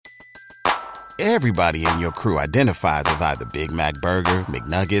Everybody in your crew identifies as either Big Mac Burger,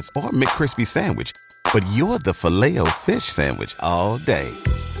 McNuggets, or McCrispy Sandwich. But you're the Filet-O-Fish Sandwich all day.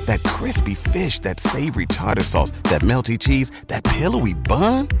 That crispy fish, that savory tartar sauce, that melty cheese, that pillowy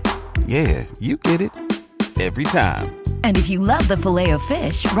bun. Yeah, you get it. Every time. And if you love the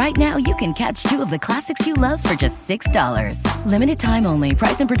Filet-O-Fish, right now you can catch two of the classics you love for just $6. Limited time only.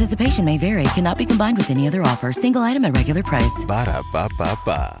 Price and participation may vary. Cannot be combined with any other offer. Single item at regular price.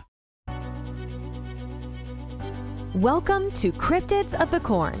 Ba-da-ba-ba-ba. Welcome to Cryptids of the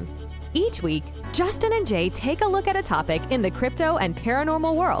Corn. Each week, Justin and Jay take a look at a topic in the crypto and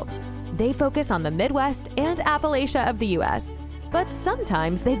paranormal world. They focus on the Midwest and Appalachia of the U.S., but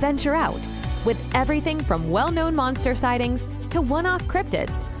sometimes they venture out. With everything from well-known monster sightings to one-off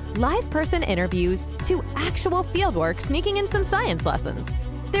cryptids, live person interviews to actual fieldwork sneaking in some science lessons,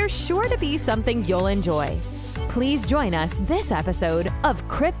 there's sure to be something you'll enjoy. Please join us this episode of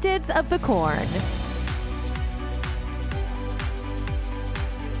Cryptids of the Corn.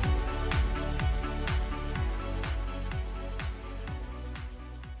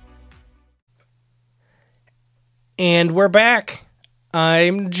 And we're back.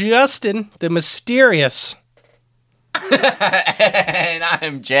 I'm Justin, the mysterious. And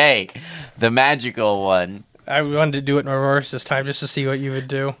I'm Jay, the magical one. I wanted to do it in reverse this time just to see what you would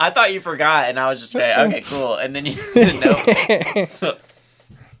do. I thought you forgot, and I was just like, okay, cool. And then you no.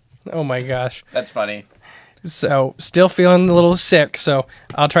 Oh my gosh. That's funny. So, still feeling a little sick, so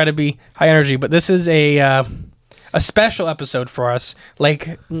I'll try to be high energy. But this is a special episode for us,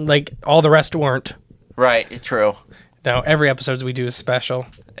 like all the rest weren't. Right, true. No, every episode we do is special.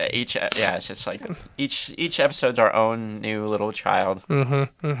 It's just like each episode's our own new little child.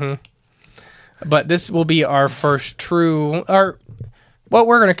 But this will be our first true, what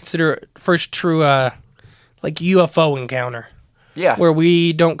we're going to consider first true, like UFO encounter. Yeah. Where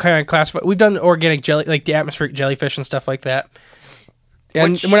we don't kind of classify. We've done organic jelly, like the atmospheric jellyfish and stuff like that.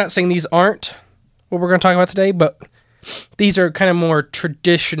 And we're not saying these aren't what we're going to talk about today, but these are kind of more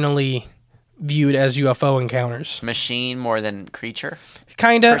traditionally viewed as UFO encounters. Machine more than creature?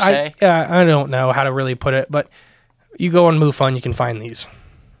 Kind of. I don't know how to really put it, but you go on MUFON, you can find these.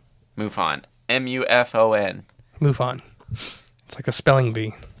 MUFON. M-U-F-O-N. MUFON. It's like a spelling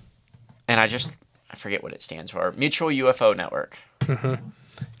bee. And I forget what it stands for. Mutual UFO Network. Mm-hmm.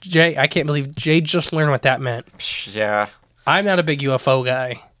 Jay, I can't believe Jay just learned what that meant. Yeah. I'm not a big UFO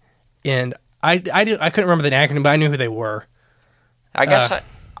guy, and I couldn't remember the acronym, but I knew who they were. I guess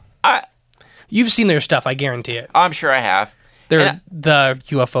You've seen their stuff, I guarantee it. I'm sure I have. They're the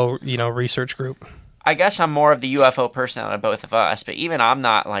UFO, research group. I guess I'm more of the UFO person out of both of us, but even I'm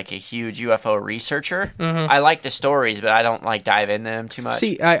not like a huge UFO researcher. Mm-hmm. I like the stories, but I don't like dive into them too much.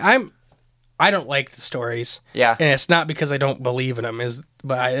 See, I don't like the stories. Yeah. And it's not because I don't believe in them,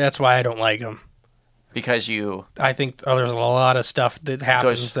 that's why I don't like them. Because I think there's a lot of stuff that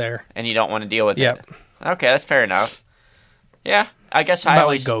happens there. And you don't want to deal with it. Okay, that's fair enough. Yeah, I guess I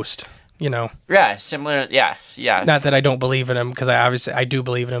always... like Ghost. Yeah, similar. Yeah. Not that I don't believe in him, because I do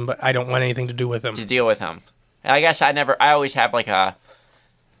believe in him, but I don't want anything to do with him. To deal with him. And I guess I always have like a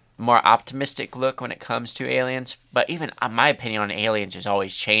more optimistic look when it comes to aliens, but even my opinion on aliens is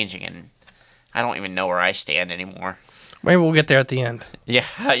always changing, and I don't even know where I stand anymore. Maybe we'll get there at the end.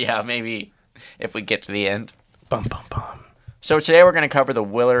 Yeah, maybe if we get to the end. Bum, bum, bum. So today we're going to cover the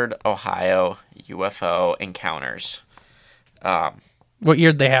Willard, Ohio UFO encounters. What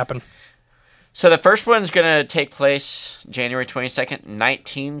year did they happen? So the first one's going to take place January 22nd,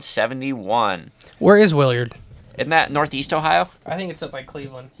 1971. Where is Willard? Isn't that Northeast Ohio? I think it's up by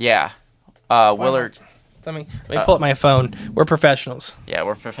Cleveland. Yeah. Willard. Let me pull up my phone. We're professionals. Yeah,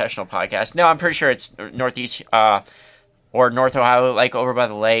 we're a professional podcast. No, I'm pretty sure it's Northeast or North Ohio, like over by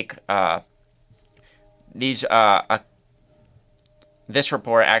the lake. This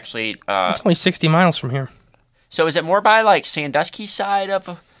report actually... it's only 60 miles from here. So is it more by like Sandusky side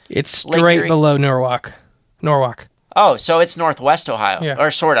of... It's straight below Norwalk. Oh, so it's Northwest Ohio, yeah. Or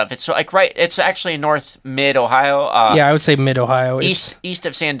sort of. It's like right. It's actually North Mid Ohio. Yeah, I would say Mid Ohio. East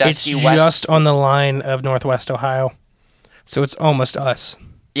of Sandusky. It's west. Just on the line of Northwest Ohio, so it's almost us.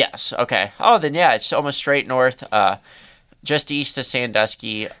 Yes. Okay. Oh, then yeah, it's almost straight north. Just east of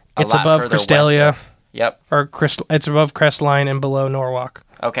Sandusky. It's above Christelia. Yep. It's above Crestline and below Norwalk.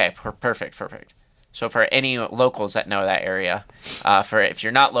 Okay. Perfect. So for any locals that know that area, if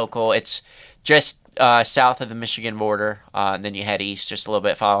you're not local, it's just south of the Michigan border, and then you head east just a little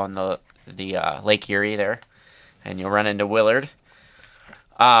bit, following the Lake Erie there, and you'll run into Willard.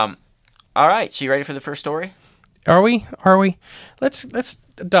 All right, so you ready for the first story? Are we? Let's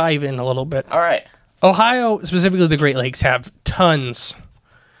dive in a little bit. All right. Ohio, specifically the Great Lakes, have tons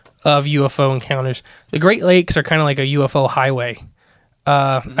of UFO encounters. The Great Lakes are kind of like a UFO highway.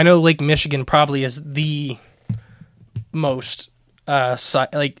 I know Lake Michigan probably is the most,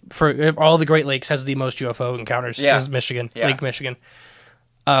 for all the Great Lakes has the most UFO encounters. Is Michigan, Lake Michigan.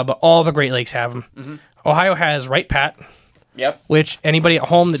 But all the Great Lakes have them. Mm-hmm. Ohio has Right Pat. Yep. Which anybody at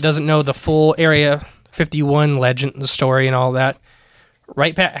home that doesn't know the full Area 51 legend, the story, and all that,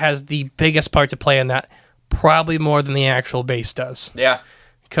 Right Pat has the biggest part to play in that, probably more than the actual base does. Yeah.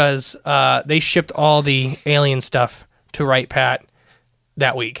 Because they shipped all the alien stuff to Right Pat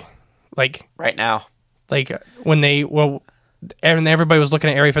that week. Like right now. Like when and everybody was looking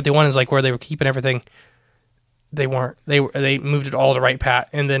at Area 51 as like where they were keeping everything. They weren't. They moved it all to Right Pat,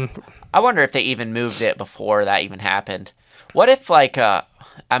 and then I wonder if they even moved it before that even happened. What if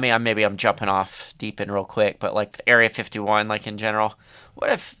maybe I'm jumping off deep in real quick, but like Area 51, like in general, what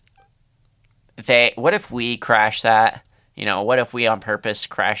if we crashed that? You know, what if we on purpose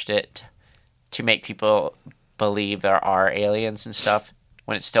crashed it to make people believe there are aliens and stuff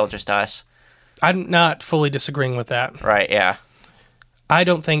when it's still just us? I'm not fully disagreeing with that. Right, yeah. I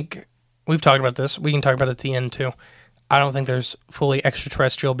don't think, we've talked about this, we can talk about it at the end too. I don't think there's fully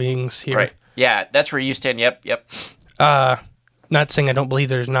extraterrestrial beings here. Right. Yeah, that's where you stand. Yep. Not saying I don't believe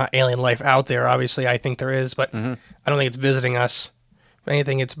there's not alien life out there. Obviously, I think there is, but I don't think it's visiting us. If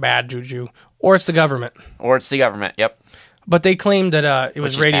anything, it's bad juju. Or it's the government. Yep. But they claimed that it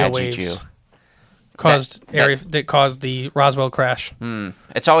was radio waves juju. that caused the Roswell crash.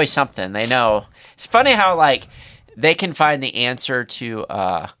 It's always something. They know. It's funny how, like, they can find the answer to...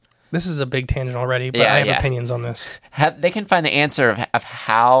 This is a big tangent already, but I have opinions on this. They can find the answer of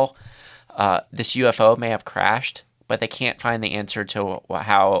how this UFO may have crashed, but they can't find the answer to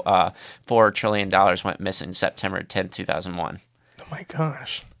how $4 trillion went missing September 10th, 2001. Oh my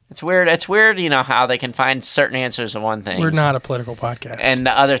gosh. It's weird. It's weird, you know, how they can find certain answers to one thing. We're not a political podcast. And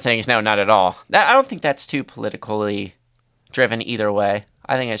the other things, no, not at all. I don't think that's too politically driven either way.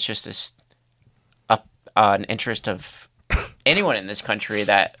 I think it's just an interest of anyone in this country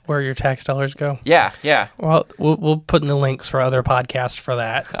that... Where your tax dollars go? Yeah. Well, we'll put in the links for other podcasts for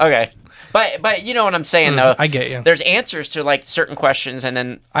that. Okay. But you know what I'm saying, though. I get you. There's answers to, like, certain questions, and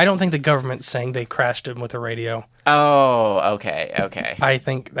then... I don't think the government's saying they crashed him with a radio. Oh, okay. I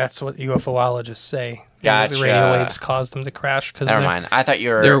think that's what UFOologists say. Gotcha. The radio waves caused them to crash. Never mind. I thought you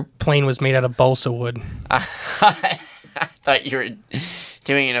were... Their plane was made out of balsa wood. I thought you were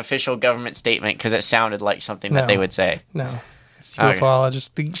doing an official government statement because it sounded like something that they would say. No. It's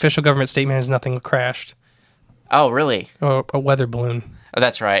UFOologists. Okay. The official government statement is nothing crashed. Oh, really? Or a weather balloon. Oh,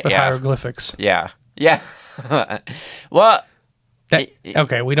 that's right. With yeah. hieroglyphics. Yeah. Well,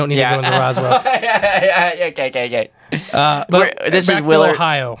 okay, we don't need to go into Roswell. Okay. But this is Willard,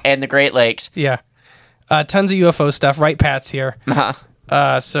 Ohio, and the Great Lakes. Yeah, tons of UFO stuff. Right, Pat's here.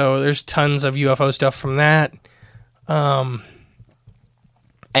 Uh-huh. So there's tons of UFO stuff from that. And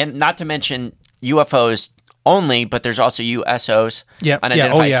not to mention UFOs only, but there's also USOs,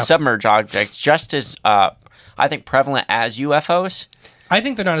 unidentified submerged objects, just as I think prevalent as UFOs. I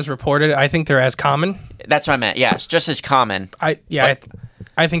think they're not as reported. I think they're as common. That's what I meant. Yeah, it's just as common. I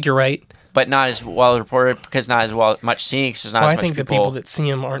think you're right. But not as well reported because not as much seen because there's not as much think the people that see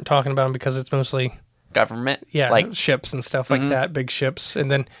them aren't talking about them because it's mostly government. Yeah, like ships and stuff like that, big ships.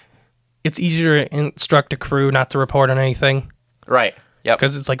 And then it's easier to instruct a crew not to report on anything. Right. Yep.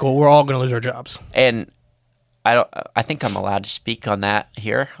 Because it's like, well, we're all going to lose our jobs. And I think I'm allowed to speak on that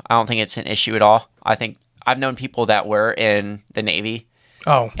here. I don't think it's an issue at all. I think I've known people that were in the Navy.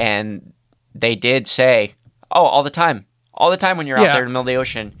 Oh. And they did say, all the time when you're out there in the middle of the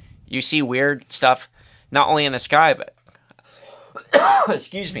ocean, you see weird stuff, not only in the sky, but,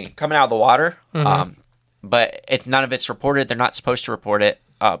 excuse me, coming out of the water. Mm-hmm. But none of it's reported. They're not supposed to report it.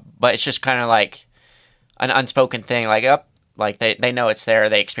 But it's just kind of like an unspoken thing, like they know it's there.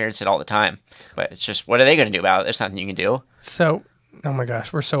 They experience it all the time. But it's just, what are they going to do about it? There's nothing you can do. So, oh my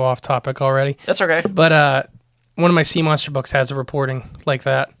gosh, we're so off topic already. That's okay. But one of my sea monster books has a reporting like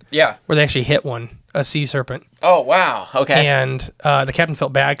that. Yeah. Where they actually hit a sea serpent. Oh, wow. Okay. And the captain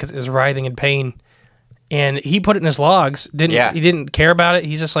felt bad because it was writhing in pain. And he put it in his logs. He didn't care about it.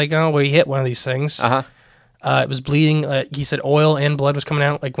 He's just like, oh, well, he hit one of these things. Uh-huh. It was bleeding. He said oil and blood was coming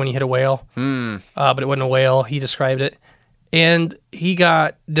out, like when you hit a whale. But it wasn't a whale. He described it. And he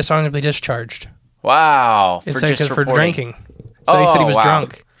got dishonorably discharged. Wow. It's for drinking. So he said he was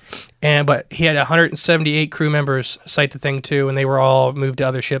drunk. But he had 178 crew members cite the thing too, and they were all moved to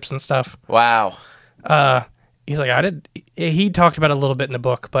other ships and stuff. Wow. He's like, he talked about it a little bit in the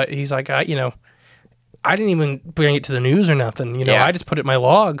book, but he's like, I didn't even bring it to the news or nothing. I just put it in my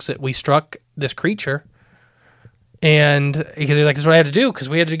logs that we struck this creature. And because he's like, "That's what I had to do because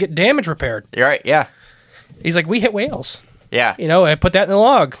we had to get damage repaired." You're right. Yeah. He's like, "We hit whales. Yeah. I put that in the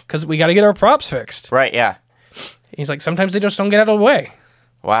log because we got to get our props fixed." Right. Yeah. He's like, "Sometimes they just don't get out of the way."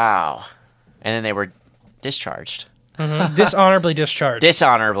 Wow. And then they were discharged. Dishonorably discharged.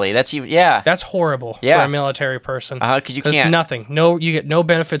 Dishonorably. That's even. Yeah. That's horrible for a military person. Because you can't. Nothing. No, you get no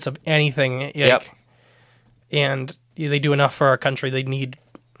benefits of anything. Yep. And they do enough for our country. They need.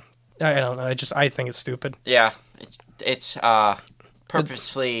 I don't know. I think it's stupid. Yeah. It's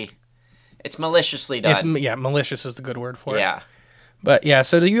purposefully. It's maliciously done. Malicious is the good word for it. Yeah. But yeah,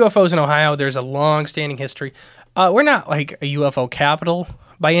 so the UFOs in Ohio, there's a long-standing history. We're not like a UFO capital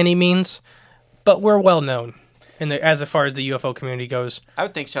by any means, but we're well known as far as the UFO community goes. I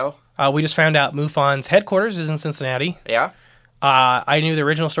would think so. We just found out MUFON's headquarters is in Cincinnati. Yeah. I knew the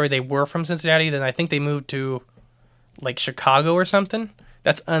original story they were from Cincinnati. Then I think they moved to like Chicago or something.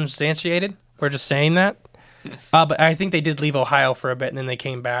 That's unsubstantiated. We're just saying that. But I think they did leave Ohio for a bit and then they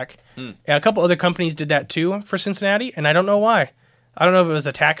came back. And a couple other companies did that too for Cincinnati, and I don't know why. I don't know if it was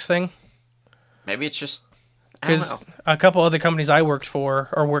a tax thing. Maybe it's just because a couple other companies I worked for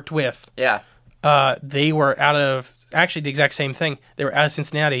or worked with, they were out of actually the exact same thing. They were out of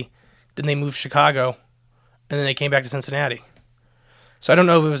Cincinnati, then they moved to Chicago, and then they came back to Cincinnati. So I don't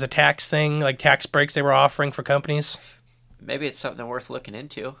know if it was a tax thing, like tax breaks they were offering for companies. Maybe it's something worth looking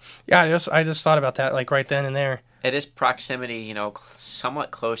into. Yeah, I just thought about that like right then and there. It is proximity, somewhat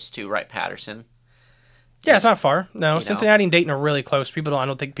close to Wright-Patterson. Yeah, it's not far. No, Cincinnati and Dayton are really close. I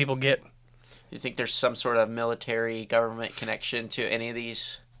don't think people get. You think there's some sort of military government connection to any of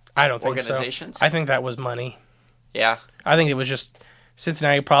these I don't think organizations? So. I think that was money. Yeah. I think it was just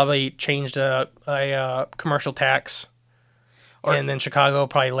Cincinnati probably changed a commercial tax, and then Chicago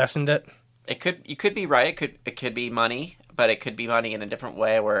probably lessened it. You could be right. It could be money, but it could be money in a different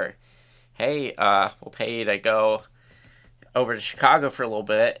way where, hey, we'll pay you to go over to Chicago for a little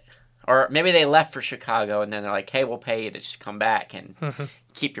bit. Or maybe they left for Chicago and then they're like, hey, we'll pay you to just come back and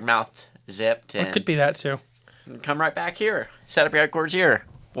keep your mouth zipped. And it could be that too. And come right back here. Set up your headquarters here.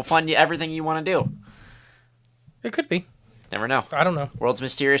 We'll fund you everything you want to do. It could be. Never know. I don't know. World's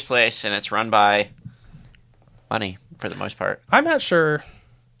mysterious place, and it's run by money for the most part. I'm not sure.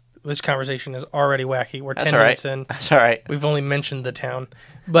 This conversation is already wacky. We're 10 minutes in. That's all right. We've only mentioned the town.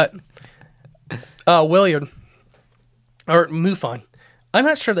 But Willard, or MUFON, I'm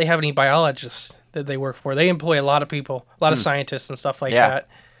not sure they have any biologists that they work for. They employ a lot of people, a lot of scientists and stuff like that.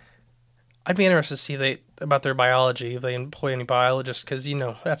 I'd be interested to see about their biology, if they employ any biologists, because,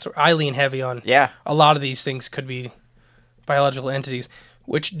 that's I lean heavy on. Yeah. A lot of these things could be biological entities,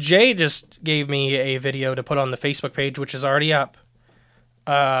 which Jay just gave me a video to put on the Facebook page, which is already up,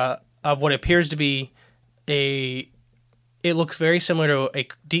 of what appears to be it looks very similar to a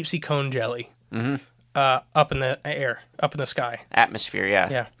deep-sea cone jelly. Mm-hmm. Up in the air, up in the sky. Atmosphere, yeah.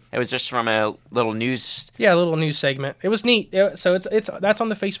 Yeah. It was just from a little news. Yeah, a little news segment. It was neat. So that's on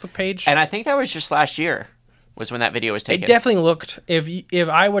the Facebook page. And I think that was just last year, was when that video was taken. It definitely looked. If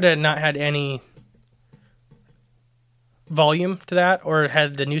I would have not had any volume to that, or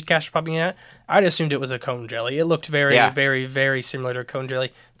had the newscaster popping in, I'd assumed it was a cone jelly. It looked very, very, very similar to a cone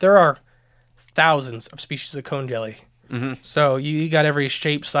jelly. There are thousands of species of cone jelly. Mm-hmm. So you got every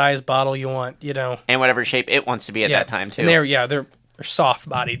shape, size, bottle you want, and whatever shape it wants to be at that time too. And they're soft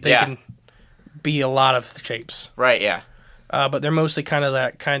bodied. They can be a lot of shapes. Right. Yeah. But they're mostly kind of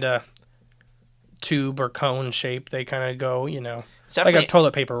that kind of tube or cone shape. They kind of go, like a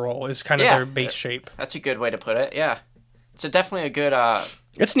toilet paper roll is kind of their base shape. That's a good way to put it. Yeah. It's definitely a good.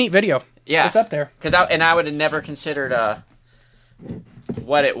 It's a neat video. Yeah, it's up there. I would have never considered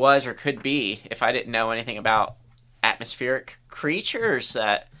what it was or could be if I didn't know anything about atmospheric creatures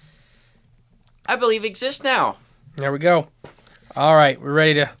that I believe exist now. There we go. All right, we're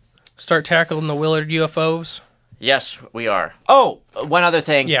ready to start tackling the Willard UFOs. Yes, we are. Oh, one other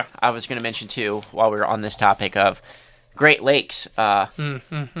thing I was going to mention too while we were on this topic of Great Lakes. I'm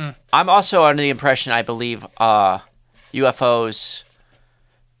also under the impression I believe UFOs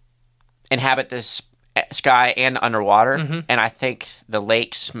inhabit this sky and underwater, and I think the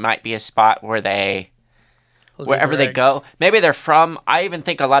lakes might be a spot where wherever they go, maybe they're from. I even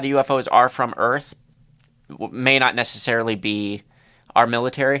think a lot of UFOs are from Earth. May not necessarily be our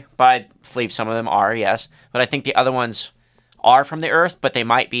military, but I believe some of them are, yes. But I think the other ones are from the Earth, but they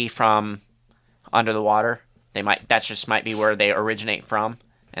might be from under the water. That just might be where they originate from,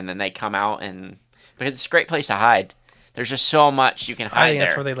 and then they come out, and because it's a great place to hide. There's just so much you can hide there. I think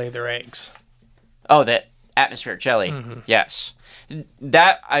that's where they lay their eggs. Oh, the atmospheric jelly. Yes.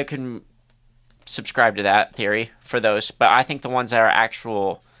 That I can subscribe to that theory for those, but I think the ones that are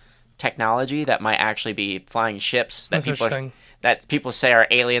actual technology that might actually be flying ships that That's people say are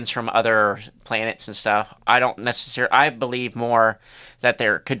aliens from other planets and stuff. I believe more that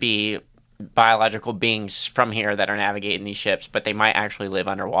there could be biological beings from here that are navigating these ships, but they might actually live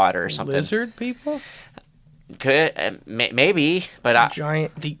underwater or something. Lizard people? Could maybe, but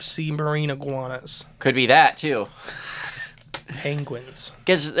giant deep sea marine iguanas. Could be that too. Penguins.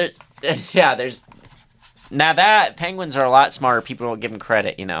 Because there's now that penguins are a lot smarter. People don't give them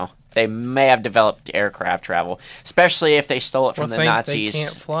credit. They may have developed aircraft travel, especially if they stole it from the Nazis. They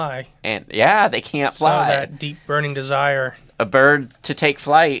can't fly. And they can't fly. So that deep burning desire. A bird to take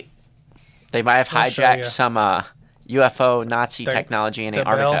flight. They might have hijacked some UFO Nazi technology in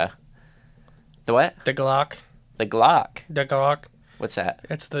Antarctica. The what? The Glock. The Glock. The Glock. What's that?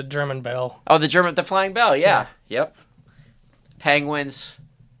 It's the German bell. Oh, the flying bell. Yeah. Yep. Penguins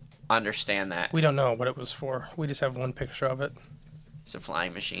understand that. We don't know what it was for. We just have one picture of it. It's a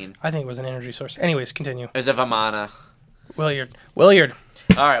flying machine. I think it was an energy source. Anyways, continue. It was a Vimana. Willard.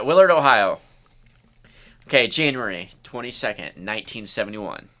 All right, Willard, Ohio. Okay, January 22nd,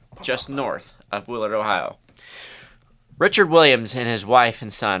 1971. Just north of Willard, Ohio. Richard Williams and his wife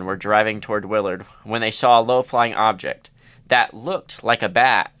and son were driving toward Willard when they saw a low-flying object that looked like a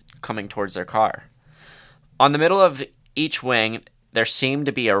bat coming towards their car. On the middle of each wing, there seemed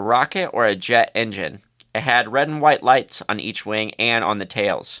to be a rocket or a jet engine. It had red and white lights on each wing and on the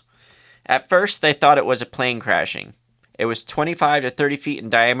tails. At first, they thought it was a plane crashing. It was 25 to 30 feet in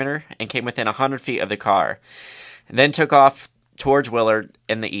diameter and came within 100 feet of the car, and then took off towards Willard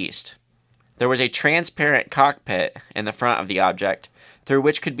in the east. There was a transparent cockpit in the front of the object, through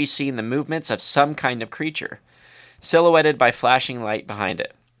which could be seen the movements of some kind of creature, silhouetted by flashing light behind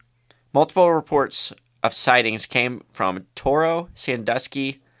it. Multiple reports of sightings came from Tiro,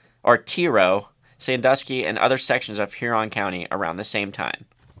 Sandusky, and other sections of Huron County around the same time.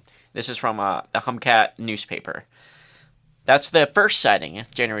 This is from the Humcat newspaper. That's the first sighting,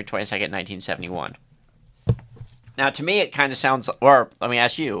 January 22nd, 1971. Now, to me, it kind of sounds, or let me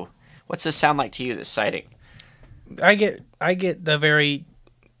ask you, what's this sound like to you, this sighting? I get the very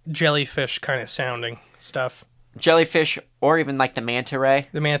jellyfish kind of sounding stuff. Jellyfish, or even like the manta ray?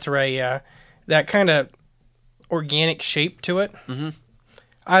 The manta ray, yeah. That kind of organic shape to it. Mm-hmm.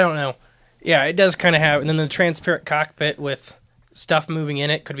 I don't know. Yeah, it does kind of have, and then the transparent cockpit with stuff moving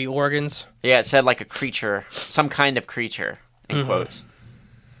in it, could be organs. Yeah, it said like a creature, some kind of creature, in quotes.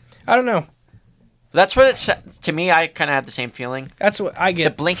 I don't know. That's what it's, to me, I kind of had the same feeling. That's what I get.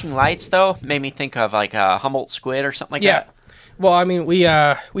 The blinking lights, though, made me think of like a Humboldt squid or something like that. Well, I mean, we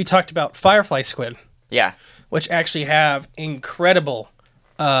talked about firefly squid. Yeah. Which actually have incredible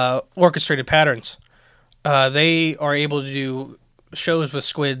orchestrated patterns. They are able to do shows with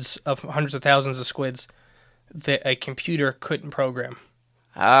squids of hundreds of thousands of squids that a computer couldn't program.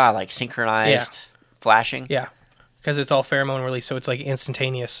 Like synchronized flashing? Yeah. Because it's all pheromone release, so it's like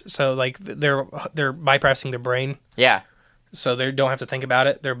instantaneous. So like they're bypassing their brain. Yeah. So they don't have to think about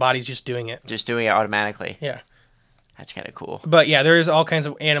it. Their body's just doing it. Just doing it automatically. Yeah. That's kind of cool. But yeah, there's all kinds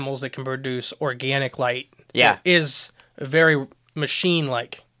of animals that can produce organic light. Yeah. It is very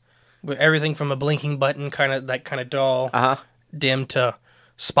machine-like. With everything from a blinking button, kind of dull, dim to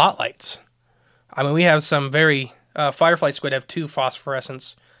spotlights. I mean, we have some very firefly squid have two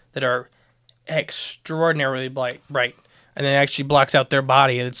phosphorescents that are extraordinarily bright, and then it actually blocks out their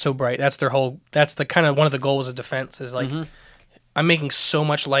body, and it's so bright. That's the kind of one of the goals of defense is like, I'm making so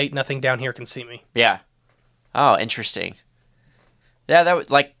much light, nothing down here can see me. Yeah. Oh, interesting. Yeah, that would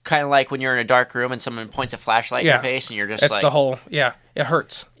kind of like when you're in a dark room and someone points a flashlight in your face, and you're just that's the whole. Yeah, it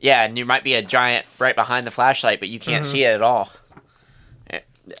hurts. Yeah, and there might be a giant right behind the flashlight, but you can't see it at all.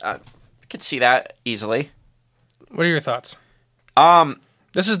 I could see that easily. What are your thoughts?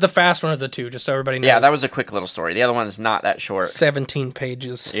 This is the fast one of the two, just so everybody knows. Yeah, that was a quick little story. The other one is not that short. 17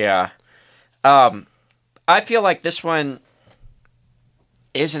 pages. Yeah. I feel like this one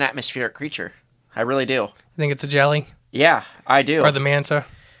is an atmospheric creature. I really do. You think it's a jelly? Yeah, I do. Or the manta?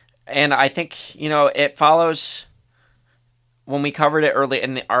 And I think, it follows, when we covered it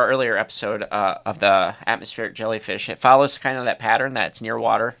our earlier episode of the atmospheric jellyfish, it follows kind of that pattern that it's near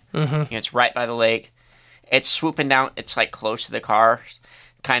water. Mm-hmm. It's right by the lake. It's swooping down. It's like close to the car.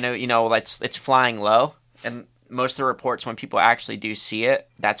 Kind of, it's flying low. And most of the reports, when people actually do see it,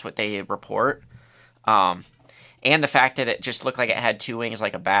 that's what they report. And the fact that it just looked like it had two wings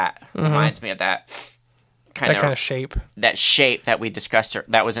like a bat reminds me of that kind of shape. That shape that we discussed,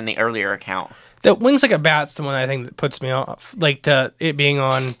 that was in the earlier account. The wings like a bat's the one I think that puts me off. Like it being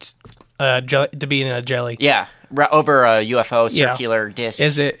on, to be in a jelly. Yeah, over a UFO circular disc.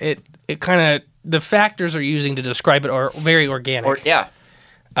 Is it kind of, the factors are using to describe it are very organic.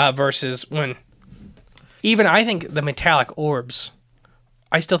 versus when even I think the metallic orbs,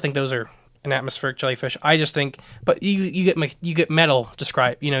 I still think those are an atmospheric jellyfish. I just think, but you get metal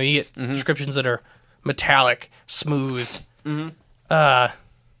described. You get descriptions that are metallic, smooth. Mm-hmm.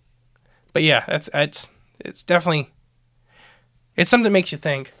 But yeah, it's definitely something that makes you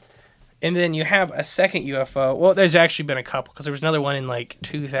think. And then you have a second UFO. Well, there's actually been a couple because there was another one in like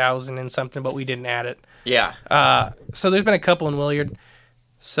 2000 and something, but we didn't add it. Yeah. So there's been a couple in Willard.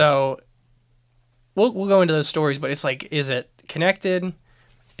 So we'll go into those stories, but it's like, is it connected?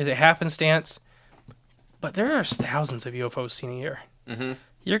 Is it happenstance? But there are thousands of UFOs seen a year. Mm-hmm.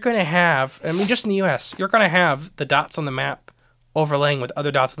 You're going to have, just in the U.S., you're going to have the dots on the map overlaying with other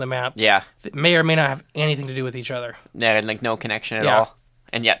dots on the map. Yeah. That may or may not have anything to do with each other. Yeah, like no connection at all.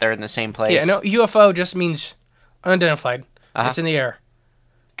 And yet they're in the same place. Yeah, no, UFO just means unidentified. It's in the air.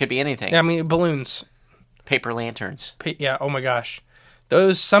 Could be anything. Yeah, balloons. Paper lanterns. Yeah, oh my gosh.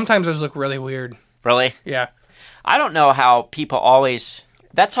 Sometimes those look really weird. Really? Yeah. I don't know how people always...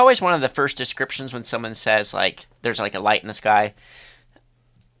 That's always one of the first descriptions when someone says, like, there's like a light in the sky.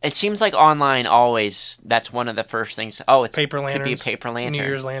 It seems like online always, that's one of the first things. Oh, it's paper lanterns. Could be a paper lantern. New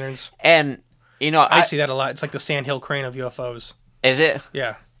Year's lanterns. And, I see that a lot. It's like the sandhill crane of UFOs. Is it?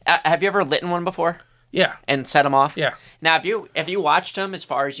 Yeah. Have you ever lit in one before? Yeah. And set them off? Yeah. Now, have you watched them as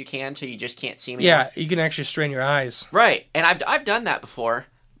far as you can till you just can't see me? Yeah, you can actually strain your eyes. Right. And I've done that before,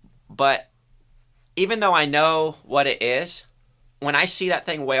 but even though I know what it is, when I see that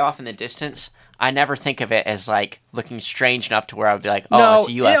thing way off in the distance, I never think of it as like looking strange enough to where I would be like, it's a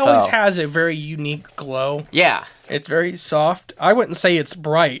UFO. It always has a very unique glow. Yeah. It's very soft. I wouldn't say it's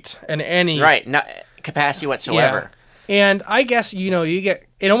bright in any... Right. Not capacity whatsoever. Yeah. And I guess, you get...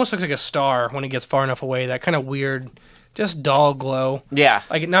 It almost looks like a star when it gets far enough away. That kind of weird, just dull glow. Yeah.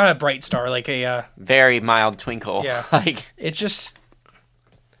 Like, not a bright star, like a... very mild twinkle. Yeah. Like... It's just...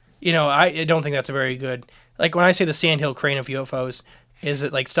 I don't think that's a very good... Like, when I say the sandhill crane of UFOs, is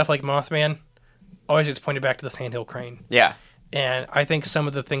it like stuff like Mothman? Always it's pointed back to the sandhill crane. Yeah. And I think some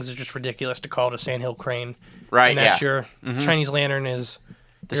of the things are just ridiculous to call it a sandhill crane. Right, and that's your Chinese lantern is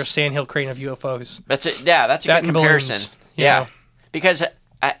your sandhill crane of UFOs. That's it. Yeah, that's a good comparison. Balloons, yeah. Because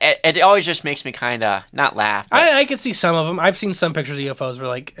it always just makes me kind of, not laugh. I could see some of them. I've seen some pictures of UFOs where,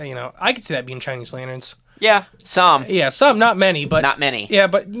 like, I could see that being Chinese lanterns. Yeah, some. Yeah, some, not many, but... Not many. Yeah,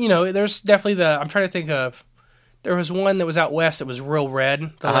 but, there's definitely I'm trying to think of... There was one that was out west that was real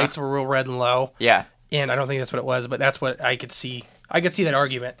red. The lights were real red and low. Yeah. And I don't think that's what it was, but that's what I could see. I could see that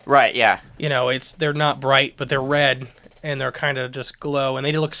argument. Right, yeah. They're not bright, but they're red, and they're kind of just glow, and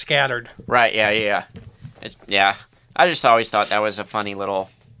they look scattered. Right, yeah. Yeah. I just always thought that was a funny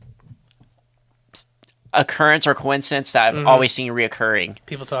little occurrence or coincidence that I've always seen reoccurring.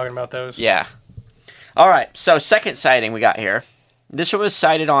 People talking about those. Yeah. All right, so second sighting we got here. This one was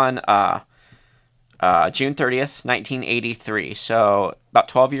sighted on June 30th, 1983, so about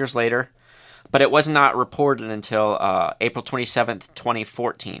 12 years later. But it was not reported until April 27th,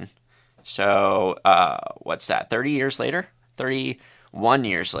 2014. So, what's that, 30 years later? 31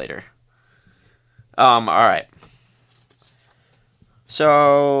 years later. All right.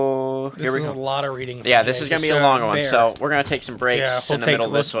 So, here we go. This is a lot of reading. Yeah, this is going to be a long one, so we're going to take some breaks in the middle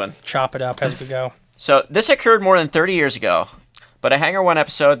of this one. Chop it up as we go. So, this occurred more than 30 years ago. But a Hangar 1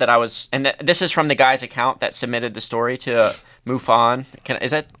 episode that I was... And this is from the guy's account that submitted the story to MUFON. Is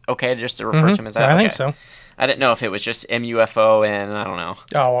that okay just to refer to him as that? I okay. think so. I didn't know if it was just MUFO and I don't know.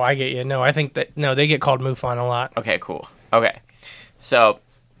 Oh, I get you. No, I think that... No, they get called MUFON a lot. Okay, cool. Okay. So,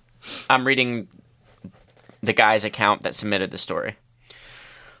 I'm reading the guy's account that submitted the story.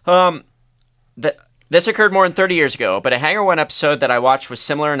 This occurred more than 30 years ago, but a Hangar 1 episode that I watched was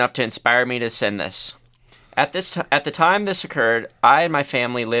similar enough to inspire me to send this. At the time this occurred, I and my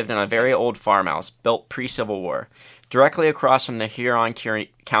family lived in a very old farmhouse built pre-Civil War, directly across from the Huron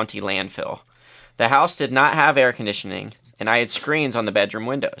County landfill. The house did not have air conditioning, and I had screens on the bedroom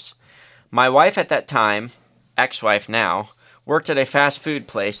windows. My wife at that time, ex-wife now, worked at a fast food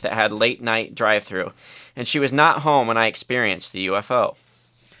place that had late-night drive-thru, and she was not home when I experienced the UFO.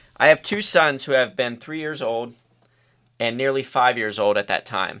 I have two sons who have been 3 years old and nearly 5 years old at that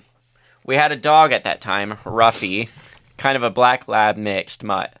time. We had a dog at that time, Ruffy, kind of a black lab mixed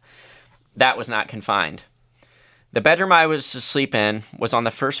mutt. That was not confined. The bedroom I was asleep in was on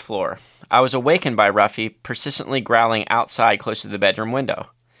the first floor. I was awakened by Ruffy persistently growling outside close to the bedroom window.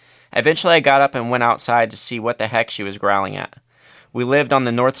 Eventually I got up and went outside to see what the heck she was growling at. We lived on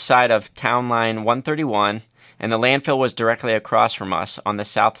the north side of Town Line 131, and the landfill was directly across from us on the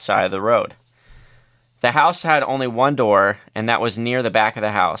south side of the road. The house had only one door, and that was near the back of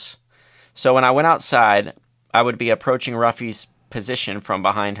the house. So when I went outside, I would be approaching Ruffy's position from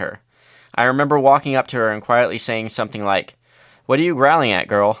behind her. I remember walking up to her and quietly saying something like, "What are you growling at,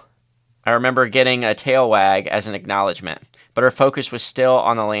 girl?" I remember getting a tail wag as an acknowledgement, but her focus was still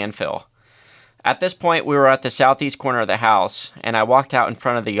on the landfill. At this point, we were at the southeast corner of the house, and I walked out in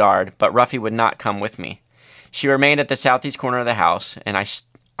front of the yard, but Ruffy would not come with me. She remained at the southeast corner of the house, and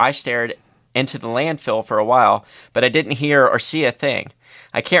I stared into the landfill for a while, but I didn't hear or see a thing.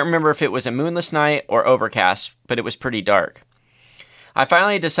 I can't remember if it was a moonless night or overcast, but it was pretty dark. I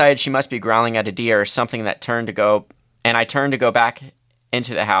finally decided she must be growling at a deer or something that I turned to go back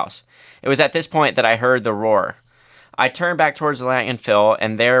into the house. It was at this point that I heard the roar. I turned back towards the landfill,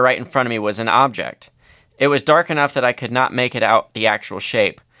 and there right in front of me was an object. It was dark enough that I could not make it out the actual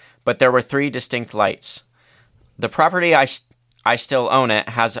shape, but there were 3 distinct lights. The property I still own it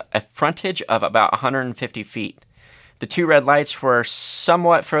has a frontage of about 150 feet. The 2 red lights were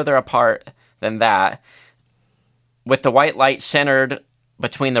somewhat further apart than that, with the white light centered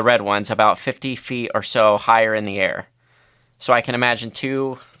between the red ones about 50 feet or so higher in the air. So I can imagine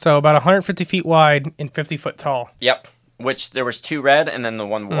 2... So about 150 feet wide and 50 foot tall. Yep. Which there was 2 red and then the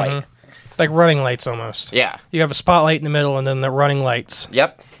 1 white. Like running lights almost. Yeah. You have a spotlight in the middle and then the running lights.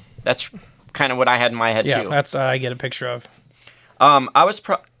 Yep. That's kind of what I had in my head, too. Yeah, that's what I get a picture of. I was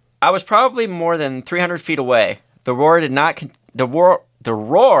probably more than 300 feet away. The roar did not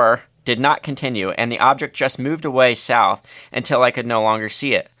continue, and the object just moved away south until I could no longer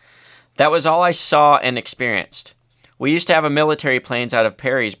see it. That was all I saw and experienced. We used to have a military planes out of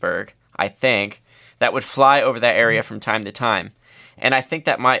Perrysburg, I think, that would fly over that area from time to time, and I think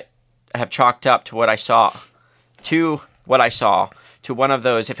that might have chalked up to what I saw, to one of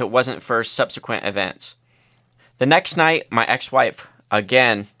those if it wasn't for subsequent events. The next night, my ex-wife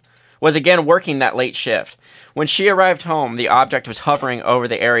was again working that late shift. When she arrived home, the object was hovering over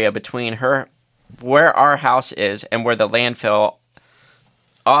the area between where our house is and where the landfill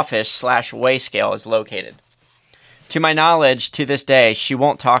office/weigh scale is located. To my knowledge, to this day, she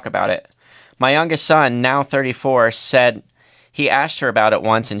won't talk about it. My youngest son, now 34, said he asked her about it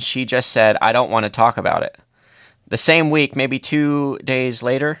once and she just said, "I don't want to talk about it." The same week, maybe 2 days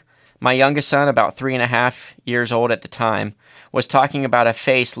later, my youngest son, about 3.5 years old at the time, was talking about a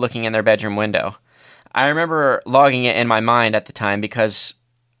face looking in their bedroom window. I remember logging it in my mind at the time because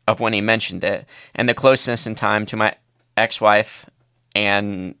of when he mentioned it, and the closeness in time to my ex-wife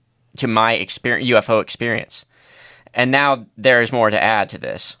and to my UFO experience. And now there is more to add to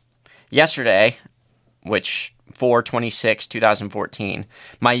this. Yesterday, which 4/26/2014,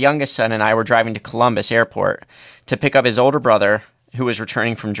 my youngest son and I were driving to Columbus Airport to pick up his older brother who was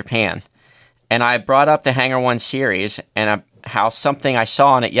returning from Japan. And I brought up the Hangar 1 series and how something I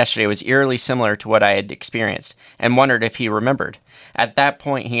saw on it yesterday was eerily similar to what I had experienced and wondered if he remembered. At that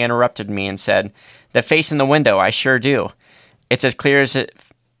point, he interrupted me and said, "The face in the window, I sure do. It's as clear as it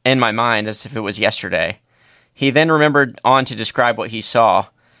in my mind as if it was yesterday." He then remembered on to describe what he saw.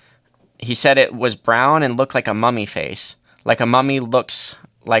 He said it was brown and looked like a mummy face, like a mummy looks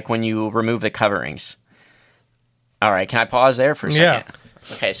like when you remove the coverings. All right, can I pause there for a second?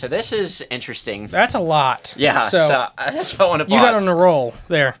 Yeah. Okay, so this is interesting. That's a lot. Yeah, so that's what I want to pause. You got on a roll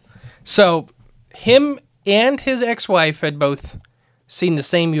there. So him and his ex-wife had both seen the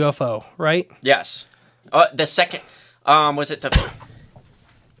same UFO, right? Yes. The second, was it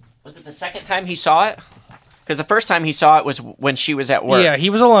the second time he saw it? Because the first time he saw it was when she was at work. Yeah, he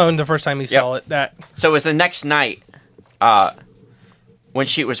was alone the first time he saw it. So it was the next night when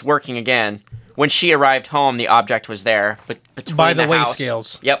she was working again. When she arrived home, the object was there. Between by the weigh house,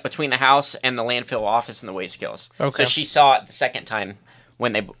 scales. Yep, between the house and the landfill office and the weigh scales. Okay. So she saw it the second time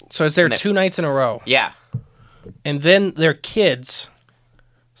when they... So it's there 2 nights in a row. Yeah. And then their kids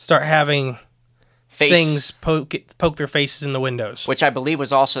start having things poke their faces in the windows. Which I believe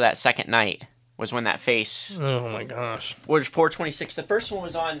was also that second night, was when that face... Oh my gosh. Was 4/26. The first one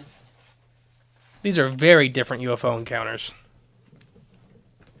was on... These are very different UFO encounters.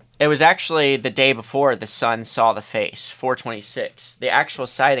 It was actually the day before the son saw the face, 4/26. The actual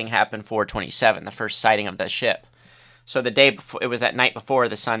sighting happened 4/27, the first sighting of the ship. So the day before, it was that night before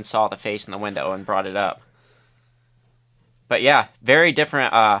the son saw the face in the window and brought it up. But yeah, very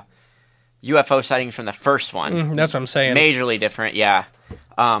different UFO sightings from the first one. That's what I'm saying. Majorly different, yeah.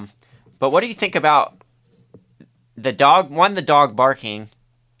 But what do you think about the dog? 1, the dog barking,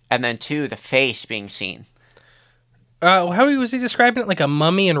 and then 2, the face being seen. How was he describing it? Like a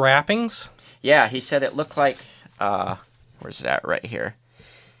mummy in wrappings? Yeah, he said it looked like... where's that? Right here.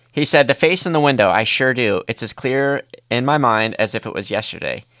 He said, "The face in the window, I sure do. It's as clear in my mind as if it was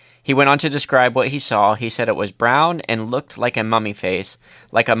yesterday." He went on to describe what he saw. He said it was brown and looked like a mummy face,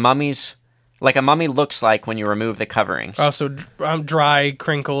 like a mummy's like a mummy looks like when you remove the coverings. Oh, so dry,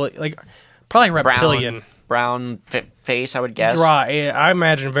 crinkle, like probably reptilian. Brown face, I would guess. Dry. Yeah, I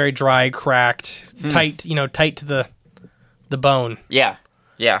imagine very dry, cracked, tight. Tight to the bone. Yeah.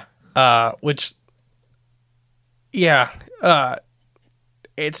 Which. Yeah.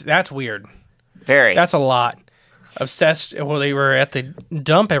 That's weird. Very. That's a lot. Obsessed. Well, they were at the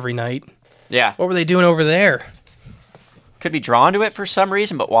dump every night. Yeah. What were they doing over there? Could be drawn to it for some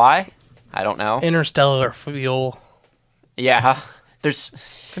reason, but why? I don't know. Interstellar fuel. Yeah. There's.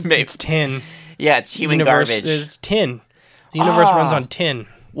 It's tin. Yeah, it's human garbage. It's tin. The universe runs on tin.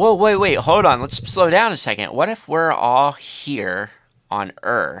 Whoa, wait. Hold on. Let's slow down a second. What if we're all here on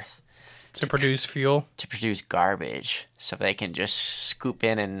Earth To produce fuel? to produce garbage so they can just scoop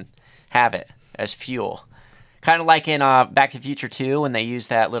in and have it as fuel? Kind of like in Back to the Future 2 when they use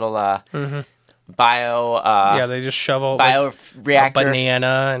that little bio... They just shovel bioreactor. a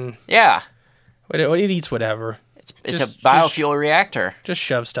banana and... Yeah. It eats whatever. It's a biofuel reactor. Just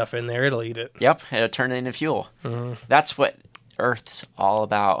shove stuff in there. It'll eat it. Yep. It'll turn it into fuel. Mm-hmm. That's what Earth's all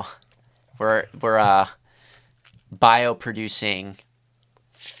about. We're bioproducing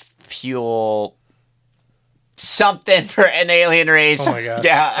fuel something for an alien race. Oh my gosh.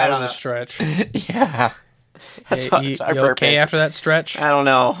 Yeah, that was a stretch. Yeah. That's our you purpose. okay after that stretch? I don't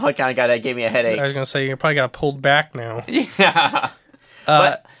know. I kind of got that gave me a headache. I was going to say, you probably got pulled back now. Yeah.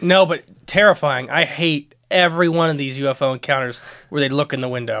 No, but terrifying. I hate every one of these UFO encounters where they look in the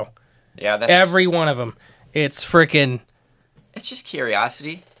window. Yeah, Every one of them. It's freaking... It's just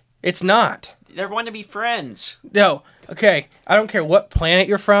curiosity. It's not. They want to be friends. No. Okay. I don't care what planet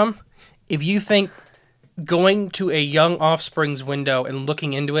you're from. If you think going to a young offspring's window and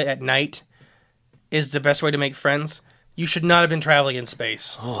looking into it at night is the best way to make friends, you should not have been traveling in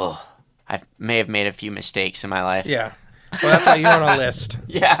space. Oh, I may have made a few mistakes in my life. Yeah. Well, that's why you're on a list.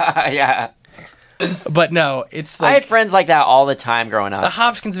 Yeah. But no, it's I like... had friends like that all the time growing up. The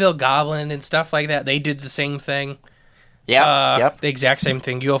Hopkinsville Goblin and stuff like that, they did the same thing. Yep. The exact same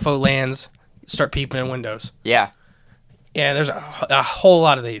thing. UFO lands, start peeping in windows. Yeah. Yeah, there's a whole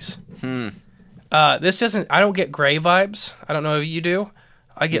lot of these. This isn't... I don't get gray vibes. I don't know if you do.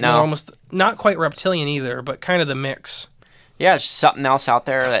 I get more almost... Not quite reptilian either, but kind of the mix. Yeah, it's just something else out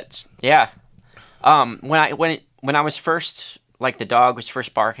there that's... Yeah. When I was first... Like, the dog was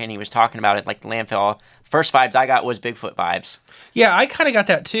first barking, he was talking about it, like the landfill. First vibes I got was Bigfoot vibes. Yeah, I kind of got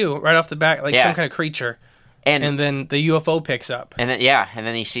that too, right off the bat, like some kind of creature. And then the UFO picks up. And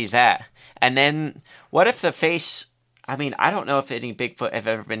then he sees that. And then, what if the face... I mean, I don't know if any Bigfoot have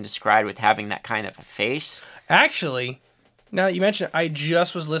ever been described with having that kind of a face. Actually, now that you mention it, I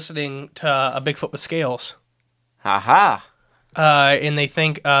just was listening to a Bigfoot with scales. Aha. And they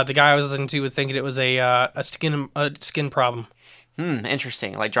think, the guy I was listening to was thinking it was a skin problem.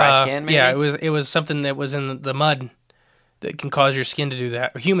 Interesting. Like dry skin, maybe? Yeah, it was something that was in the mud that can cause your skin to do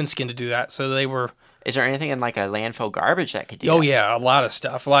that, or human skin to do that. So they were... Is there anything in like a landfill garbage that could do that? Oh yeah, a lot of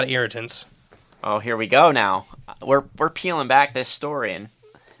stuff, a lot of irritants. Oh, here we go now. We're peeling back this story.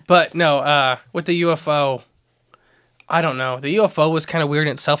 But no, with the UFO, I don't know. The UFO was kind of weird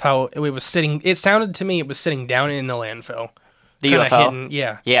in itself, how it was sitting... It sounded to me it was sitting down in the landfill. The kinda UFO? hidden,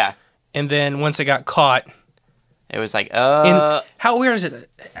 yeah. Yeah. And then once it got caught... It was like, And how weird is it?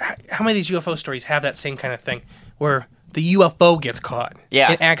 How many of these UFO stories have that same kind of thing where the UFO gets caught?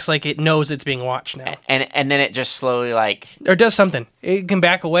 Yeah. It acts like it knows it's being watched now. And then it just slowly like... Or does something. It can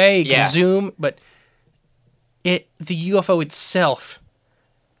back away, it Yeah. can zoom, but the UFO itself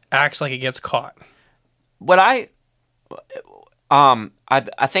acts like it gets caught. What I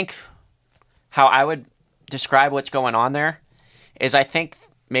think how I would describe what's going on there is I think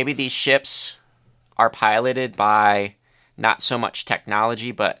maybe these ships are piloted by not so much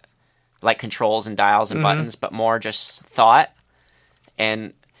technology, but like controls and dials and buttons, but more just thought.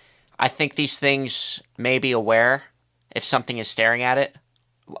 And I think these things may be aware if something is staring at it,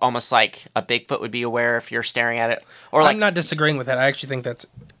 almost like a Bigfoot would be aware if you're staring at it. Or like, I'm not disagreeing with that. I actually think that's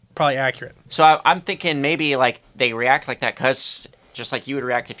probably accurate. So I'm thinking maybe like they react like that because just like you would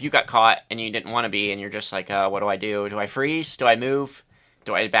react if you got caught and you didn't want to be, and you're just like, what do I do? Do I freeze? Do I move?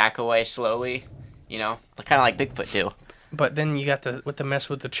 Do I back away slowly? You know, kind of like Bigfoot do. But then you got the mess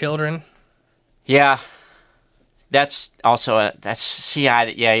with the children. Yeah, that's also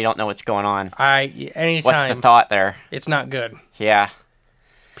you don't know what's going on. Anytime. What's the thought there? It's not good. Yeah,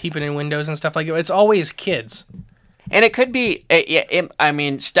 peeping in windows and stuff like that. It's always kids. And it could be. I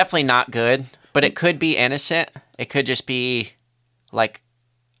mean, it's definitely not good, but it could be innocent. It could just be like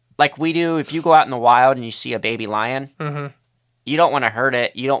we do. If you go out in the wild and you see a baby lion, you don't want to hurt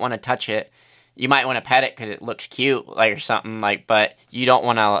it. You don't want to touch it. You might want to pet it because it looks cute, like or something like. But you don't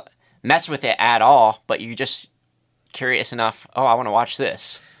want to mess with it at all, but you're just curious enough, oh, I want to watch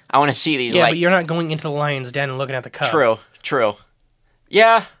this. I want to see these. Yeah, but you're not going into the lion's den and looking at the cub. True.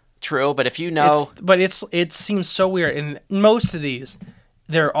 Yeah, true, but if you know... It seems so weird. And most of these,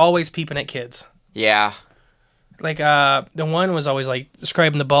 they're always peeping at kids. Yeah. Like, the one was always, like,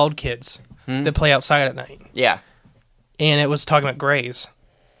 describing the bald kids that play outside at night. Yeah. And it was talking about grays.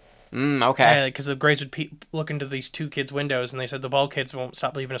 Okay. Because the grays would look into these two kids' windows, and they said the bald kids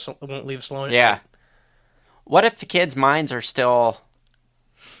won't leave us alone. Yeah. What if the kids' minds are still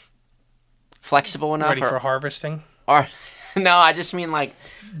flexible enough? Ready for harvesting? Or no, I just mean like...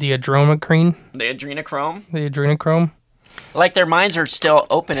 The adrenochrome? The adrenochrome? The adrenochrome? Like their minds are still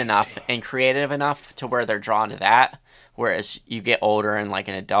open enough and creative enough to where they're drawn to that. Whereas you get older and like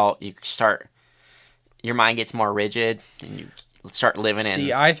an adult, your mind gets more rigid and you start living in...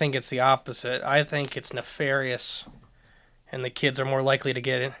 See, I think it's the opposite. I think it's nefarious, and the kids are more likely to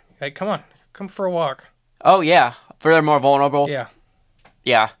get it. Like, come for a walk. Oh, yeah. They're more vulnerable. Yeah.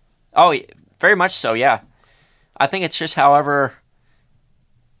 Yeah. Oh, very much so, yeah. I think it's just however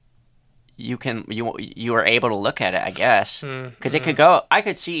you are able to look at it, I guess. Because it could go... I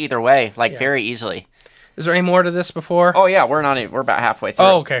could see either way, very easily. Is there any more to this before? Oh, yeah. We're about halfway through.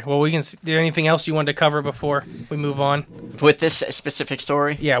 Oh, okay. Well, we can... Is there anything else you wanted to cover before we move on? With this specific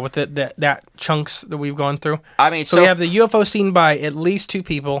story? Yeah, with that chunks that we've gone through. I mean, so we have the UFO seen by at least 2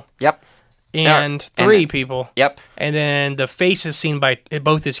 people. Yep. And 3 people. Yep. And then the face is seen by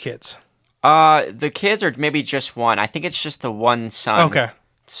both his kids. The kids are maybe just one. I think it's just the one son. Okay.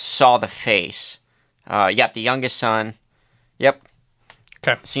 Saw the face. Yep, the youngest son. Yep.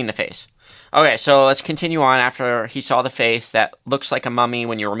 Okay. Seen the face. Okay, so let's continue on after he saw the face that looks like a mummy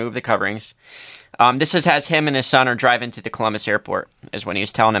when you remove the coverings. This is as him and his son are driving to the Columbus airport, is when he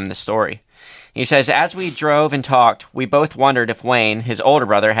was telling him the story. He says, as we drove and talked, we both wondered if Wayne, his older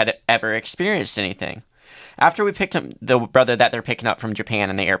brother, had ever experienced anything. After we picked up the brother that they're picking up from Japan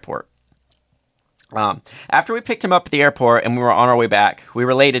in the airport. After we picked him up at the airport and we were on our way back, we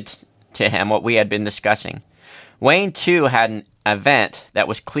related to him what we had been discussing. Wayne, too, had an event that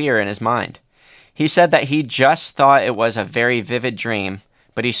was clear in his mind. He said that he just thought it was a very vivid dream,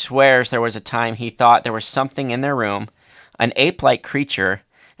 but he swears there was a time he thought there was something in their room, an ape-like creature,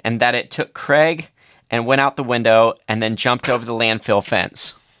 and that it took Craig and went out the window and then jumped over the landfill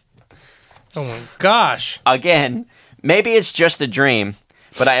fence. Oh my gosh. Again, maybe it's just a dream,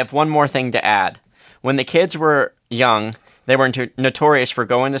 but I have one more thing to add. When the kids were young, they were notorious for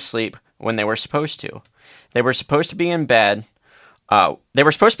going to sleep when they were supposed to. They were supposed to be in bed. One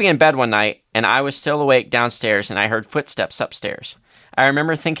night, and I was still awake downstairs, and I heard footsteps upstairs. I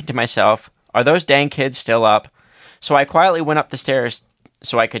remember thinking to myself, are those dang kids still up? So I quietly went up the stairs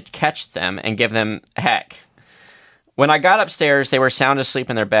so I could catch them and give them heck. When I got upstairs, they were sound asleep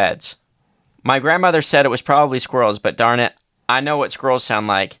in their beds. My grandmother said it was probably squirrels, but darn it, I know what squirrels sound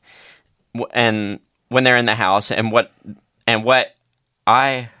like, and when they're in the house, and what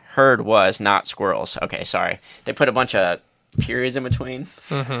I heard was not squirrels. Okay, sorry. They put a bunch of periods in between,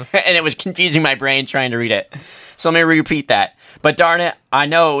 and it was confusing my brain trying to read it. So let me repeat that. But darn it, I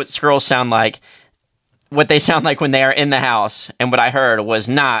know what squirrels sound like, what they sound like when they are in the house, and what I heard was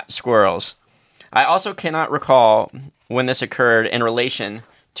not squirrels. I also cannot recall when this occurred in relation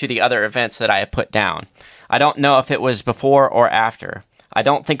to the other events that I have put down. I don't know if it was before or after. I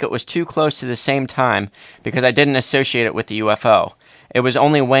don't think it was too close to the same time because I didn't associate it with the UFO. It was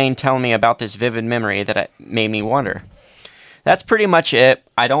only Wayne telling me about this vivid memory that it made me wonder. That's pretty much it.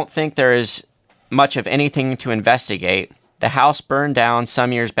 I don't think there is much of anything to investigate. The house burned down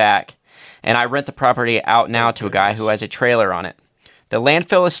some years back, and I rent the property out now to a guy who has a trailer on it. The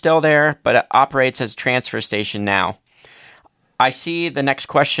landfill is still there, but it operates as a transfer station now. I see the next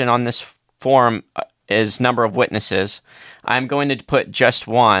question on this form is number of witnesses. I'm going to put just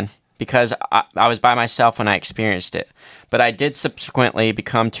one because I was by myself when I experienced it. But it did subsequently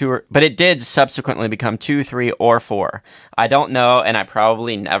become 2, 3, or 4. I don't know, and I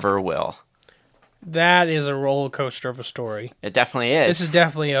probably never will. That is a roller coaster of a story. It definitely is. This is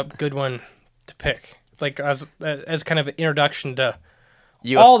definitely a good one to pick, like as kind of an introduction to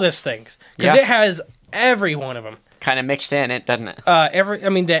all these things, because it has every one of them kind of mixed in it, doesn't it?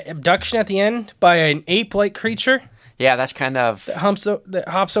 The abduction at the end by an ape-like creature. Yeah, that's kind of that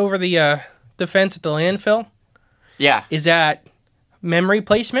hops over the fence at the landfill. Yeah, is that memory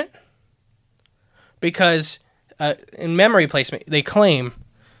placement? Because in memory placement, they claim.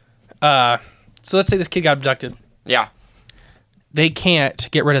 So let's say this kid got abducted. Yeah. They can't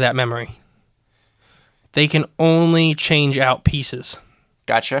get rid of that memory. They can only change out pieces.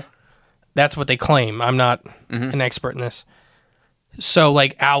 Gotcha. That's what they claim. I'm not an expert in this. So,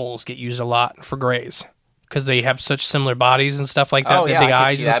 like, owls get used a lot for greys because they have such similar bodies and stuff like that. Oh, They yeah, have big I can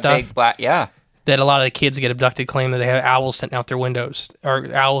eyes see and that stuff. big black, yeah. That a lot of the kids get abducted claim that they have owls sitting out their windows,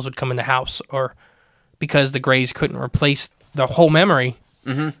 or owls would come in the house, or because the greys couldn't replace the whole memory,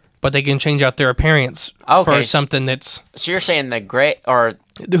 but they can change out their appearance for something that's... So you're saying the gray, or...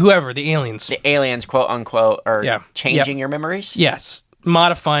 Whoever, the aliens. The aliens, quote unquote, are changing Yep. your memories? Yes,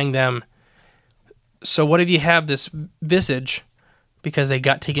 modifying them. So what if you have this visage because he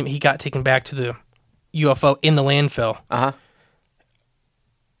got taken back to the UFO in the landfill. Uh-huh.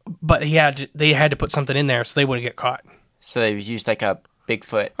 But they had to put something in there so they wouldn't get caught. So they used like a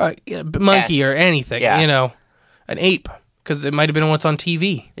Bigfoot. Monkey or anything, yeah. An ape, because it might have been what's on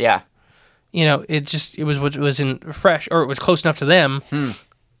TV. Yeah. It was what was in fresh, or it was close enough to them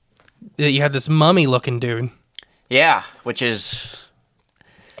that you had this mummy-looking dude. Yeah, which is...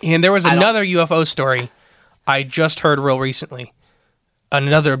 And there was another UFO story I just heard real recently.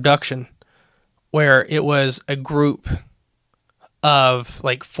 Another abduction where it was a group of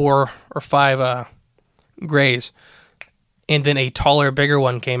like 4 or 5 grays, and then a taller, bigger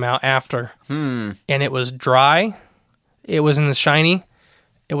one came out after. And it was dry. It was in the shiny.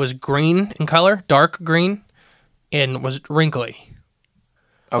 It was green in color, dark green, and was wrinkly.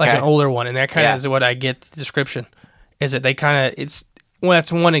 Okay. Like an older one. And that kind of is what I get the description. Is that they kind of,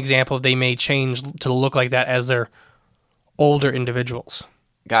 that's one example they may change to look like that as they're older individuals.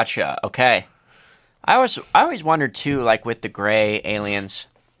 Gotcha. Okay. I always wondered too, like with the gray aliens,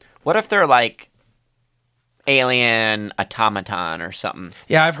 what if they're like alien automaton or something?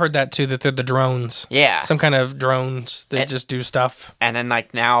 Yeah, I've heard that too, that they're the drones. Yeah. Some kind of drones that just do stuff. And then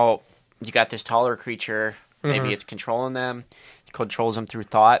like now you got this taller creature. Maybe it's controlling them. It controls them through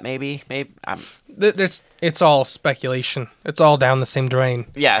thought, maybe. It's all speculation. It's all down the same drain.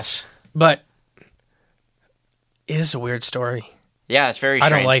 Yes. But it is a weird story. Yeah, it's very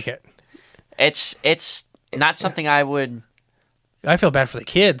strange. I don't like it. It's not something I would... I feel bad for the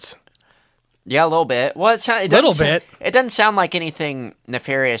kids. Yeah, a little bit. Well, it doesn't sound like anything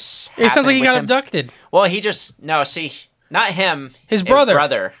nefarious happened. It sounds like he got abducted. Well, he just... No, see, not him. His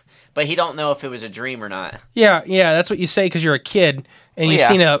brother. But he don't know if it was a dream or not. Yeah, that's what you say because you're a kid and you've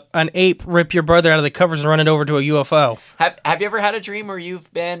seen an ape rip your brother out of the covers and run it over to a UFO. Have you ever had a dream where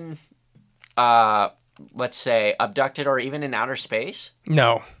you've been, let's say, abducted or even in outer space?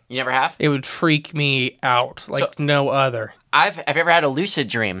 No. You never have? It would freak me out like no other. Have you ever had a lucid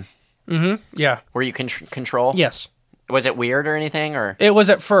dream? Mm-hmm. Yeah. Where you can control? Yes. Was it weird or anything? Or it was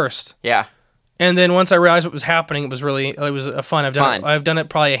at first. Yeah. And then once I realized what was happening, it was fun. I've done it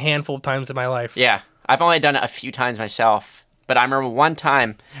probably a handful of times in my life. Yeah. I've only done it a few times myself. But I remember one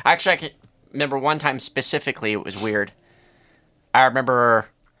time, actually I can remember one time specifically it was weird. I remember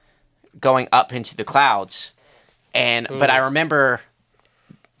going up into the clouds, but I remember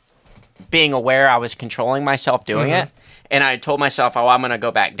being aware I was controlling myself doing it, and I told myself, "Oh, I'm going to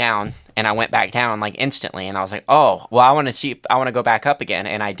go back down," and I went back down like instantly, and I was like, "Oh, well, I want to go back up again,"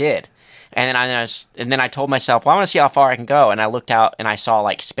 and I did, and then I told myself, "Well, I want to see how far I can go," and I looked out and I saw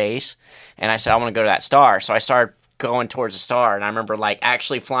like space, and I said, "I want to go to that star," so I started going towards the star, and I remember like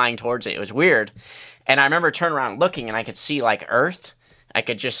actually flying towards it. It was weird, and I remember turning around looking, and I could see like Earth. I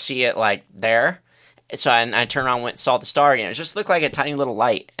could just see it like there. So I turned around and went and saw the star again. It just looked like a tiny little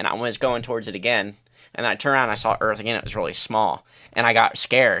light, and I was going towards it again. And then I turned around and I saw Earth again. It was really small, and I got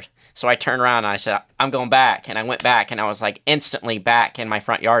scared. So I turned around and I said, "I'm going back." And I went back, and I was like instantly back in my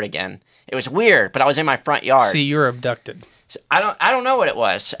front yard again. It was weird, but I was in my front yard. See, you're abducted. So I don't know what it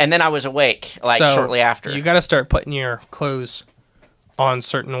was. And then I was awake shortly after. You got to start putting your clothes on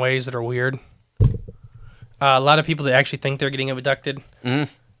certain ways that are weird. A lot of people that actually think they're getting abducted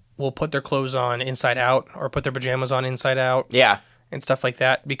will put their clothes on inside out or put their pajamas on inside out. Yeah. And stuff like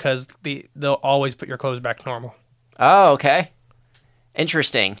that because they'll always put your clothes back normal. Oh, okay.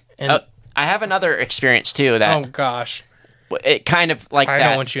 Interesting. And I have another experience too that... Oh, gosh. It kind of like that. I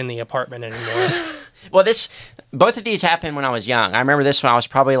don't want you in the apartment anymore. Well, both of these happened when I was young. I remember this when I was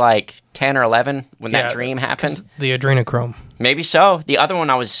probably like 10 or 11 when that dream happened. The adrenochrome. Maybe so. The other one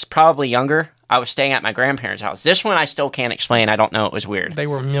I was probably younger. I was staying at my grandparents' house. This one I still can't explain. I don't know. It was weird. They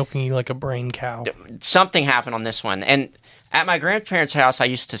were milking you like a brain cow. Something happened on this one. And at my grandparents' house, I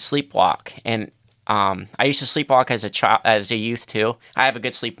used to sleepwalk. And I used to sleepwalk as a youth too. I have a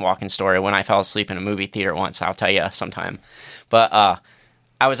good sleepwalking story when I fell asleep in a movie theater once. I'll tell you sometime. But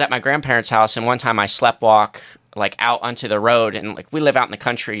I was at my grandparents' house, and one time I sleptwalk like out onto the road, and like we live out in the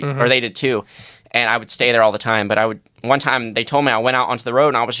country, or they did too. And I would stay there all the time. But one time they told me I went out onto the road,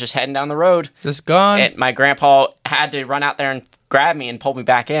 and I was just heading down the road. Just gone. And my grandpa had to run out there and grab me and pull me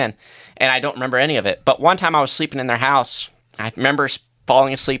back in. And I don't remember any of it. But one time I was sleeping in their house. I remember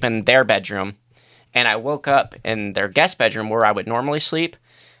falling asleep in their bedroom, and I woke up in their guest bedroom where I would normally sleep,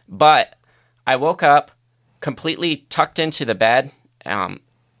 but I woke up completely tucked into the bed,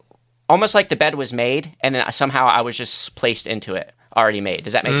 almost like the bed was made, and then somehow I was just placed into it, already made.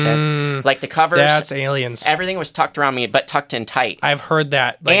 Does that make sense? Like the covers. That's aliens. Everything was tucked around me, but tucked in tight. I've heard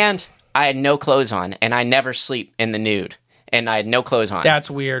that. And I had no clothes on, and I never sleep in the nude, and I had no clothes on. That's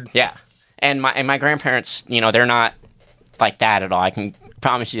weird. Yeah. And my grandparents, they're not like that at all. I can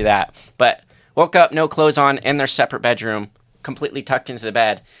promise you that. But woke up, no clothes on, in their separate bedroom, completely tucked into the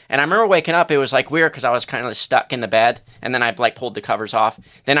bed. And I remember waking up, it was like weird because I was kind of stuck in the bed, and then I like pulled the covers off.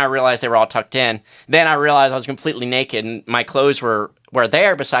 Then I realized they were all tucked in. Then I realized I was completely naked, and my clothes were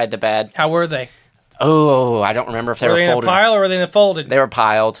there beside the bed. How were they? Oh, I don't remember if they were folded. Were they in a pile or were they folded? They were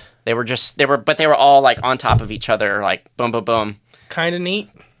piled. But they were all like on top of each other, like boom, boom, boom. Kind of neat.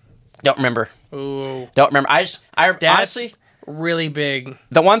 Don't remember. Ooh. Don't remember. That's honestly, really big.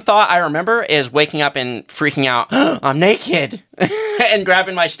 The one thought I remember is waking up and freaking out. I'm naked, and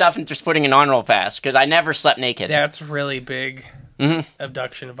grabbing my stuff and just putting it on real fast because I never slept naked. That's really big.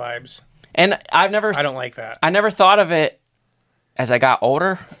 Abduction vibes. And I don't like that. I never thought of it as I got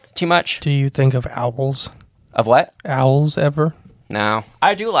older too much. Do you think of owls? Of what? Owls ever? No,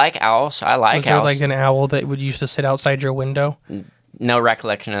 I do like owls. I like owls. Was there like an owl that would used to sit outside your window? No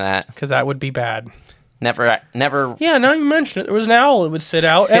recollection of that. Because that would be bad. Never. Yeah, now you mention it. There was an owl that would sit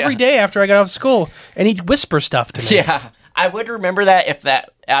out every day after I got off school, and he'd whisper stuff to me. Yeah, I would remember that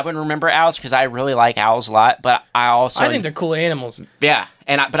I would remember owls because I really like owls a lot, but I think they're cool animals. Yeah,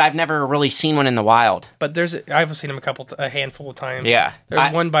 but I've never really seen one in the wild. But I've seen them a handful of times. Yeah.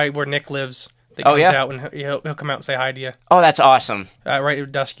 There's one by where Nick lives that comes out, and he'll come out and say hi to you. Oh, that's awesome. Right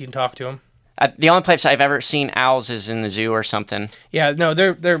at dusk, you can talk to him. The only place I've ever seen owls is in the zoo or something. Yeah, no,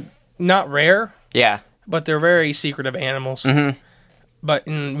 they're not rare. Yeah. But they're very secretive animals. Mm-hmm. But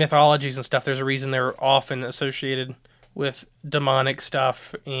in mythologies and stuff, there's a reason they're often associated with demonic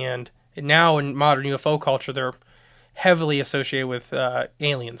stuff. And now in modern UFO culture, they're heavily associated with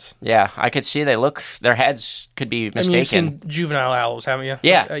aliens. Yeah, I could see their heads could be mistaken. I mean, you've seen juvenile owls, haven't you?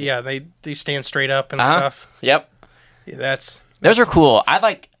 Yeah. Yeah, they stand straight up and stuff. Yep. Yeah, those are cool. I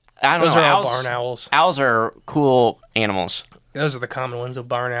don't those know. Those are all barn owls. Owls are cool animals. Those are the common ones of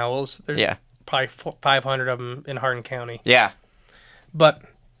barn owls. There's probably 500 of them in Hardin County. Yeah. But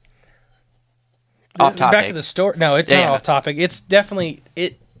off topic. Back to the story. No, it's not off topic. It's definitely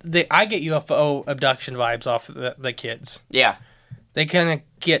I get UFO abduction vibes off of the kids. Yeah. They kind of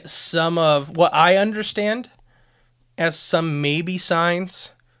get some of what I understand as some maybe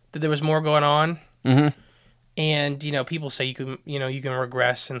signs that there was more going on. Mm-hmm. And, people say you can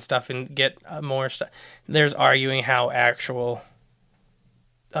regress and stuff and get more stuff. There's arguing how actual,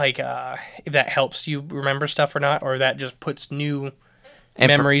 if that helps you remember stuff or not, or that just puts new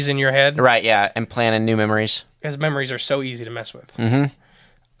memories in your head. Right, yeah, and planning new memories. Because memories are so easy to mess with. Mm-hmm.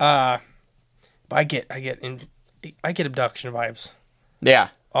 But I get abduction vibes. Yeah.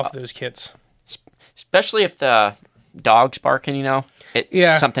 Off those kids. Especially if the dog's barking,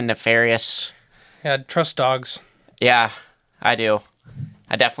 It's something nefarious. Yeah, trust dogs. Yeah, I do.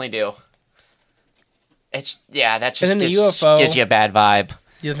 I definitely do. That just UFO, gives you a bad vibe.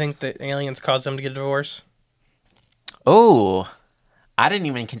 Do you think that aliens caused them to get a divorce? Oh, I didn't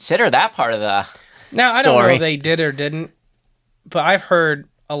even consider that part of the story. I don't know if they did or didn't, but I've heard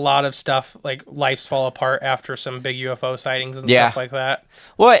a lot of stuff like lives fall apart after some big UFO sightings and stuff like that.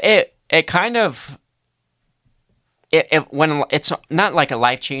 Well, it kind of... when it's not like a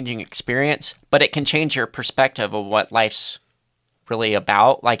life-changing experience, but it can change your perspective of what life's really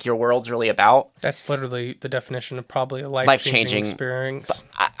about, like your world's really about. That's literally the definition of probably a life-changing experience.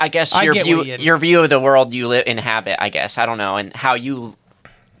 I guess your view of the world you inhabit, I guess. I don't know, and how you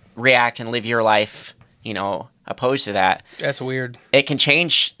react and live your life, opposed to that. That's weird. It can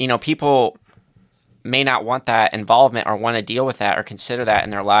change, people may not want that involvement or want to deal with that or consider that in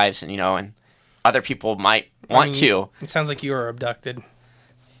their lives, and other people might want to. It sounds like you were abducted.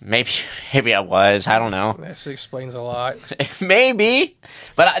 Maybe I was. I don't know. This explains a lot. Maybe,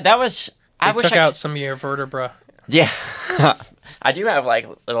 but that was. They took out some of your vertebra. Yeah, I do have like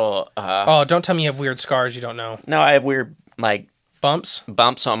little. Don't tell me you have weird scars you don't know. No, I have weird like bumps.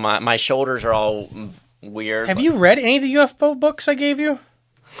 Bumps on my shoulders are all weird. Have you read any of the UFO books I gave you?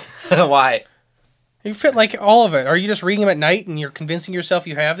 Why? You fit like all of it. Are you just reading them at night and you're convincing yourself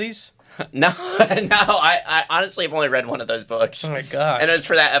you have these? No. I honestly have only read one of those books. Oh my gosh. And it was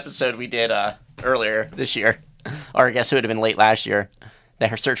for that episode we did earlier this year. Or I guess it would have been late last year.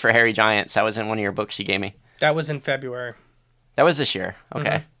 The Search for Hairy Giants. That was in one of your books you gave me. That was in February. That was this year.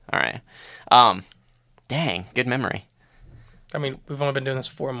 Okay. Mm-hmm. All right. Dang, good memory. I mean, we've only been doing this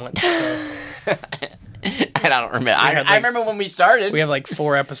 4 months. So. And I don't remember. I remember when we started. We have like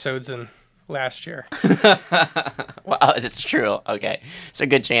 4 episodes in last year. Well, it's true. Okay. It's a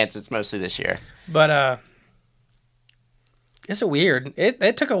good chance it's mostly this year. But, it's a weird.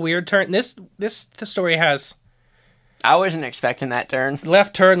 It took a weird turn. The story has... I wasn't expecting that turn.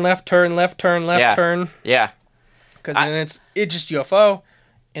 Left turn, left turn, left turn, left turn. Yeah. Because then it's just UFO,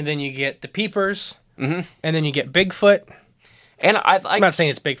 and then you get the peepers, and then you get Bigfoot. And I'm not saying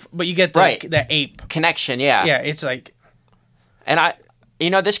it's Bigfoot, but you get the ape. Connection, yeah. Yeah, it's like... And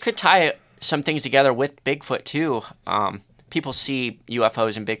this could tie some things together with Bigfoot, too. People see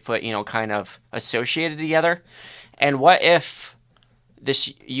UFOs and Bigfoot, kind of associated together. And what if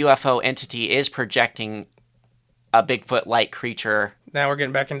this UFO entity is projecting a Bigfoot-like creature? Now we're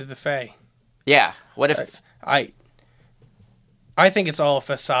getting back into the Fae. Yeah. What if... I think it's all a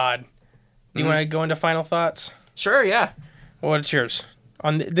facade. You want to go into final thoughts? Sure, yeah. What's yours?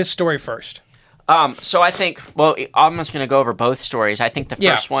 On this story first. So I think... Well, I'm just going to go over both stories. I think the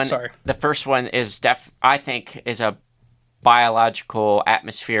first one is I think is a biological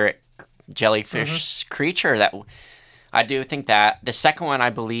atmospheric jellyfish creature that... I do think that. The second one, I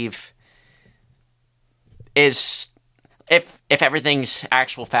believe, is if everything's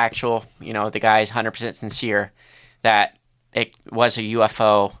factual, the guy's 100% sincere, that it was a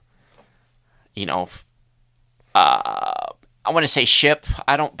UFO, I want to say ship.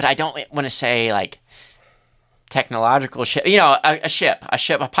 I don't want to say like technological ship. A ship,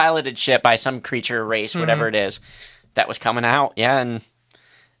 a piloted ship by some creature race, whatever it is, that was coming out. Yeah, and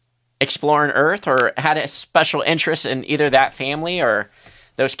exploring Earth, or had a special interest in either that family or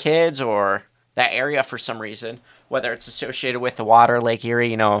those kids or that area for some reason, whether it's associated with the water, Lake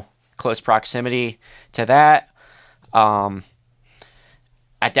Erie, close proximity to that. I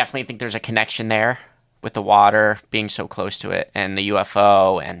definitely think there's a connection there with the water being so close to it and the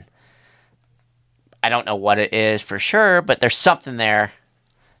UFO, and I don't know what it is for sure, but there's something there,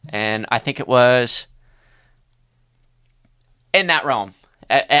 and I think it was in that realm.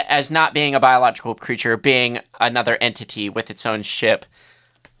 As not being a biological creature, being another entity with its own ship,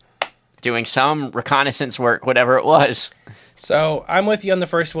 doing some reconnaissance work, whatever it was. So I'm with you on the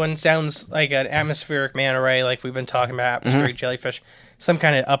first one. Sounds like an atmospheric manta ray, like we've been talking about, atmospheric jellyfish, some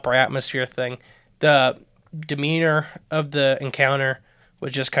kind of upper atmosphere thing. The demeanor of the encounter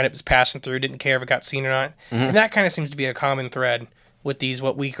was just kind of passing through, didn't care if it got seen or not. And that kind of seems to be a common thread with these,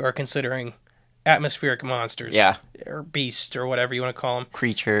 what we are considering atmospheric monsters. Yeah. Or beasts, or whatever you want to call them.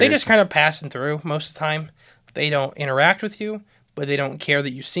 Creatures. They just kind of passing through most of the time. They don't interact with you, but they don't care that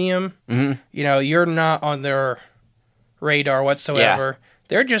you see them. You're not on their radar whatsoever. Yeah.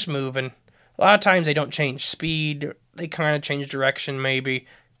 They're just moving. A lot of times they don't change speed. They kind of change direction, maybe.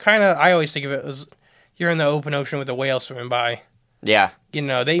 I always think of it as you're in the open ocean with a whale swimming by. Yeah.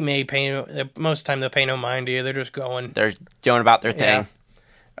 They may most of the time they'll pay no mind to you. They're just going. They're doing about their thing.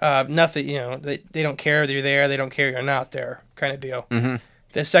 Nothing, they don't care if you're there. They don't care you're not there, kind of deal.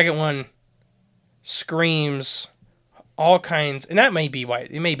 The second one screams all kinds, and that may be why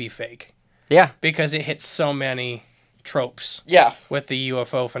it may be fake. Yeah, because it hits so many tropes. Yeah, with the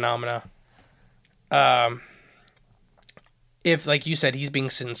UFO phenomena. If, like you said, he's being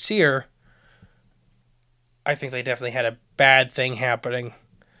sincere, I think they definitely had a bad thing happening,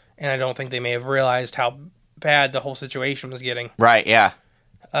 and I don't think they may have realized how bad the whole situation was getting. Right. Yeah.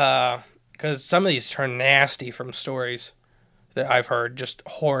 Because some of these turn nasty from stories that I've heard, just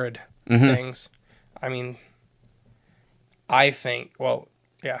horrid things. I mean, I think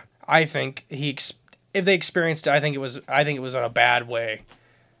if they experienced it, I think it was in a bad way.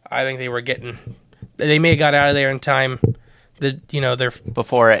 I think they may have got out of there in time.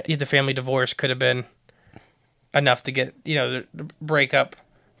 Before it, the family divorce could have been enough to get to break up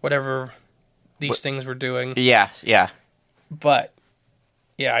whatever these things were doing. Yeah. But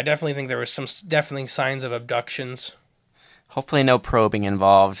yeah, I definitely think there was some signs of abductions. Hopefully, no probing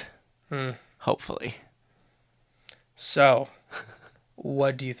involved. Hopefully. So,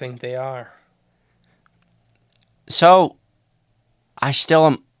 what do you think they are? So,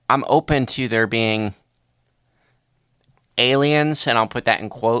 I'm open to there being aliens, and I'll put that in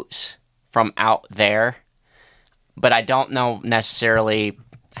quotes, from out there. But I don't necessarily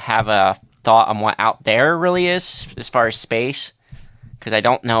have a thought on what out there really is as far as space, because I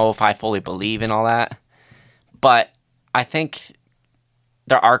don't know if I fully believe in all that. But I think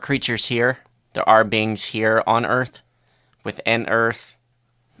there are creatures here. There are beings here on Earth, within Earth,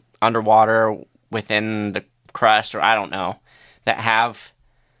 underwater, within the crust, or I don't know, that have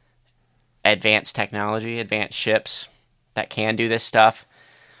advanced technology, advanced ships that can do this stuff.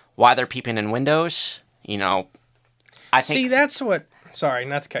 Why they're peeping in windows, I think. See, that's what. Sorry,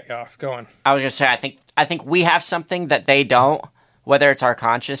 not to cut you off. Go on. I was gonna say, I think we have something that they don't. Whether it's our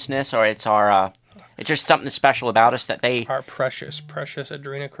consciousness or it's our, it's just something special about us that they. Our precious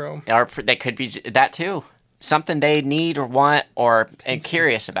adrenochrome. They could be that too. Something they need or want or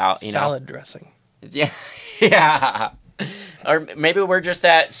curious about. You know. Salad dressing. Yeah, yeah. Or maybe we're just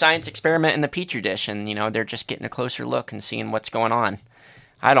that science experiment in the petri dish, and they're just getting a closer look and seeing what's going on.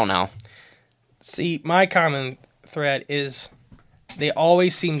 I don't know. See, my common thread is they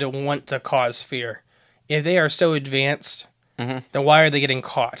always seem to want to cause fear. If they are so advanced, then why are they getting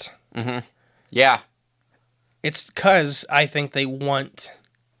caught? Yeah. It's because I think they want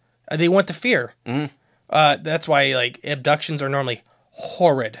the fear. That's why abductions are normally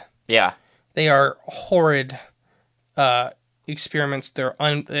horrid. Yeah. They are horrid experiments. They're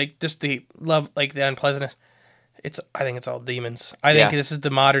just the love, the unpleasantness. I think it's all demons. I think this is the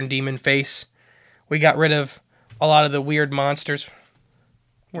modern demon face. We got rid of a lot of the weird monsters.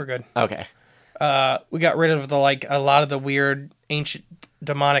 We're good. Okay. We got rid of a lot of the weird ancient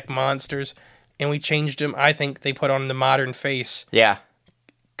demonic monsters, and we changed them. I think they put on the modern face. Yeah.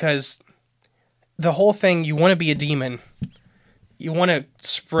 Because the whole thing, you want to be a demon. You want to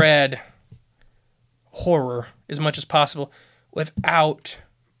spread horror as much as possible without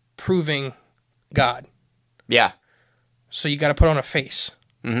proving God. Yeah. So you got to put on a face.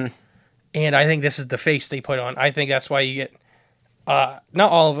 And I think this is the face they put on. I think that's why you get,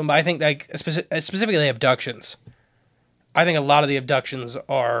 not all of them, but I think specifically abductions. I think a lot of the abductions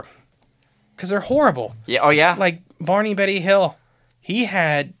are, because they're horrible. Yeah. Oh, yeah? Like Barney Betty Hill, he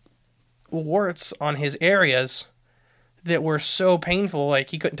had warts on his areas that were so painful,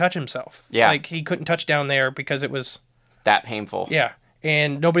 he couldn't touch himself. Yeah. He couldn't touch down there because it was... that painful. Yeah.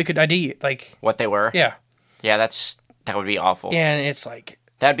 And nobody could ID it. What they were? Yeah. Yeah, that would be awful. And it's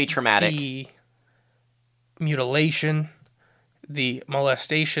that'd be traumatic. The mutilation, the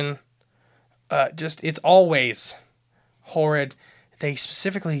molestation, it's always horrid. They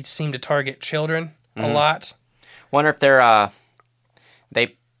specifically seem to target children a lot. Wonder if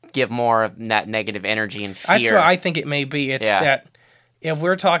they give more of that negative energy and fear. That's what I think it may be. It's that if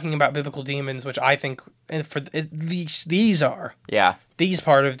we're talking about biblical demons, which I think these are, these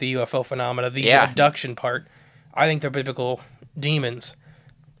part of the UFO phenomena, these abduction part, I think they're biblical demons,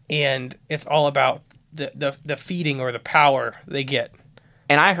 and it's all about the feeding or the power they get.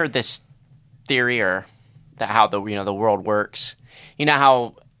 And I heard this theory or how the world works. You know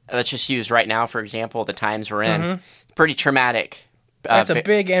how, let's just use right now for example the times we're in, pretty traumatic. That's a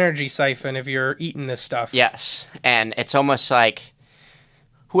big energy siphon if you're eating this stuff. Yes, and it's almost like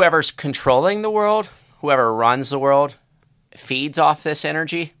whoever's controlling the world, whoever runs the world, feeds off this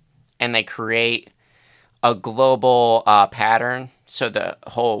energy, and they create a global pattern so the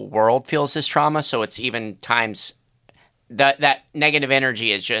whole world feels this trauma. So it's even times that negative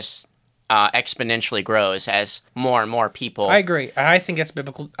energy is just exponentially grows as more and more people. I agree. I think it's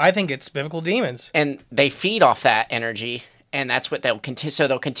biblical. I think it's biblical demons, and they feed off that energy. And that's what they'll continue. So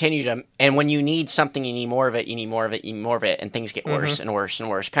they'll continue to. And when you need something, you need more of it. You need more of it. You need more of it, and things get worse and worse and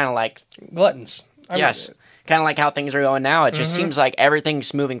worse. Kind of like gluttons. Yes, kind of like how things are going now. It just seems like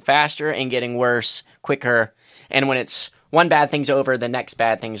everything's moving faster and getting worse quicker. And when it's one bad thing's over, the next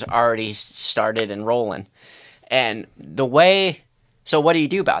bad thing's already started and rolling. And the way. So what do you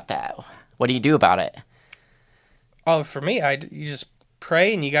do about that? What do you do about it? Oh, for me, you just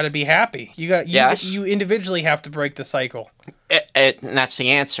pray, and you got to be happy. You individually have to break the cycle. And that's the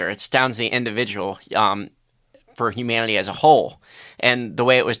answer. It's down to the individual for humanity as a whole. And the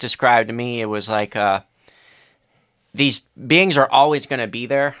way it was described to me, it was like these beings are always going to be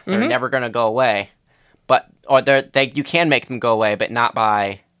there. They're never going to go away. You can make them go away, but not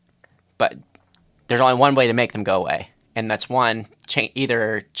by. But there's only one way to make them go away, and that's one: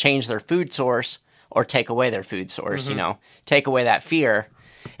 either change their food source or take away their food source, take away that fear.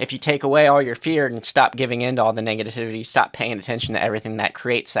 If you take away all your fear and stop giving in to all the negativity, stop paying attention to everything that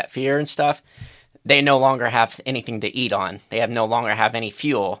creates that fear and stuff, they no longer have anything to eat on. They no longer have any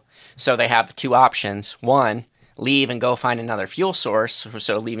fuel. So they have two options. One, leave and go find another fuel source,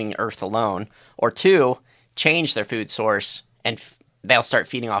 so leaving Earth alone. Or two, change their food source, and they'll start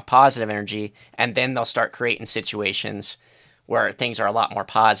feeding off positive energy, and then they'll start creating situations where things are a lot more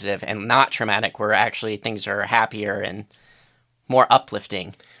positive and not traumatic, where actually things are happier and more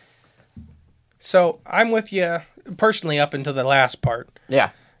uplifting. So I'm with you personally up until the last part.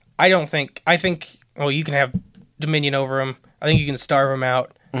 Yeah. I think, you can have dominion over them. I think you can starve them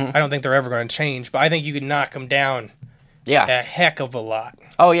out. I don't think they're ever going to change, but I think you can knock them down a heck of a lot.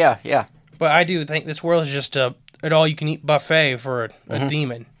 Oh, yeah, yeah. But I do think this world is just a an all-you-can-eat buffet for a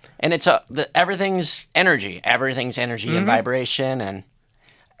demon. And it's everything's energy. Everything's energy and vibration, and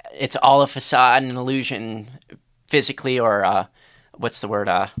it's all a facade and an illusion, physically, or what's the word?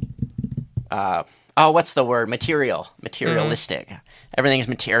 What's the word? Materialistic. Everything's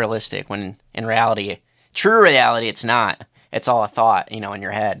materialistic. When in reality, true reality, it's not. It's all a thought, in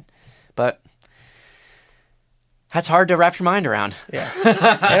your head. But that's hard to wrap your mind around. Yeah,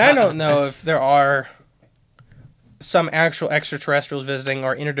 and I don't know if there are some actual extraterrestrials visiting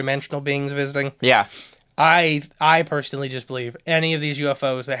or interdimensional beings visiting. Yeah. I personally just believe any of these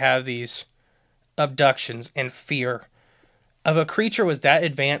UFOs that have these abductions and fear of a creature was that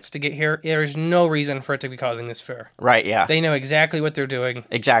advanced to get here, there's no reason for it to be causing this fear. Right, yeah. They know exactly what they're doing.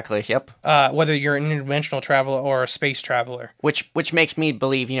 Exactly, yep. Whether you're an interdimensional traveler or a space traveler. Which makes me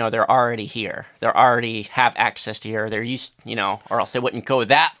believe, they're already here. They already have access to here. They're used, or else they wouldn't go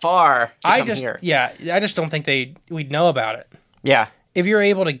that far to come here. Yeah, I just don't think we'd know about it. Yeah. If you're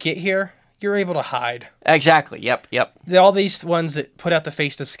able to get here, you're able to hide. Exactly, yep. All these ones that put out the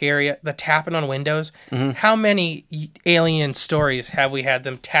face to scare you, the tapping on windows, how many alien stories have we had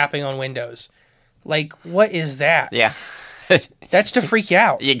them tapping on windows? Like, what is that? Yeah. That's to freak you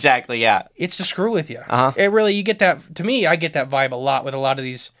out. Exactly, yeah. It's to screw with you. Uh-huh. It really, you get that, to me, I get that vibe a lot with a lot of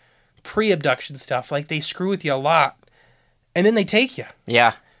these pre-abduction stuff. Like, they screw with you a lot, and then they take you.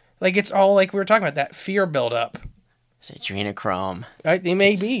 Yeah. Like, it's all like we were talking about, that fear buildup. It's adrenochrome. It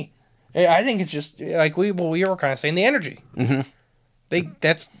may be. I think it's just like we were kind of saying, the energy. Mm-hmm.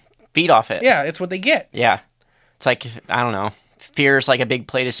 That's feed off it. Yeah, it's what they get. Yeah, it's like, I don't know. Fear's like a big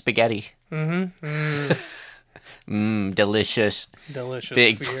plate of spaghetti. Delicious. Delicious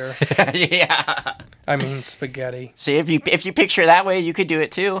big fear. Yeah. I mean spaghetti. See, if you picture it that way, you could do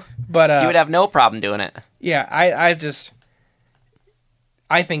it too. But you would have no problem doing it. Yeah,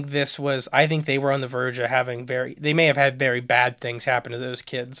 I think they were on the verge of having they may have had very bad things happen to those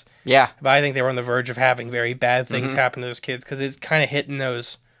kids. Yeah. But I think they were on the verge of having very bad things happen to those kids because it's kind of hitting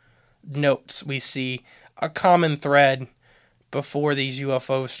those notes we see. A common thread before these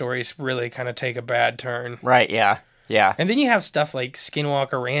UFO stories really kind of take a bad turn. Right, yeah. Yeah. And then you have stuff like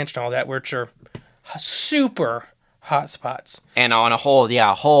Skinwalker Ranch and all that, which are super hot spots. And on a whole other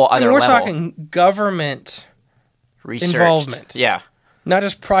level. We're talking government researched involvement. Yeah. Not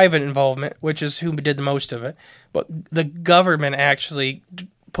just private involvement, which is who did the most of it, but the government actually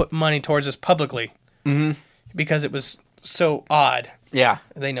put money towards this publicly because it was so odd. Yeah.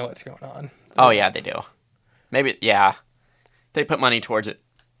 They know what's going on. Oh, yeah, they do. Maybe, yeah. They put money towards it.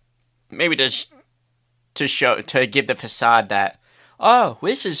 Maybe to give the facade that, oh,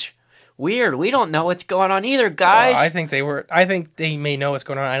 this is weird. We don't know what's going on either, guys. I think they may know what's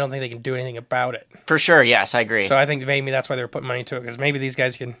going on. I don't think they can do anything about it. For sure, yes, I agree. So I think maybe that's why they were putting money to it, because maybe these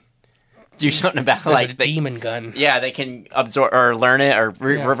guys can do something about a demon gun. Yeah, they can absorb or learn it or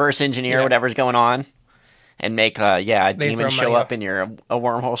reverse engineer whatever's going on, and make a demon show up in a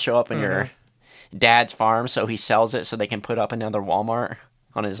wormhole show up in your dad's farm, so he sells it so they can put up another Walmart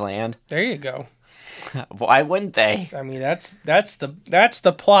on his land. There you go. Why wouldn't they? I mean, that's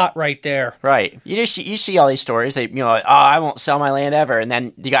the plot right there. Right. You see all these stories. They I won't sell my land ever, and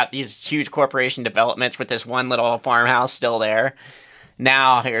then you got these huge corporation developments with this one little farmhouse still there.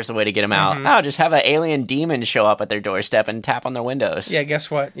 Now here's the way to get them out. Oh, just have an alien demon show up at their doorstep and tap on their windows. Yeah. Guess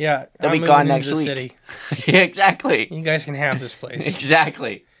what? Yeah, they'll be gone next week. City. Yeah, exactly. You guys can have this place.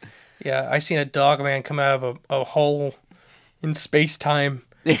 Exactly. Yeah, I seen a dog man come out of a hole in space time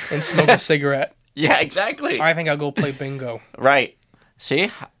and smoke a cigarette. Yeah, exactly. I think I'll go play bingo. Right. See?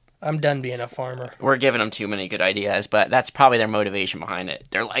 I'm done being a farmer. We're giving them too many good ideas, but that's probably their motivation behind it.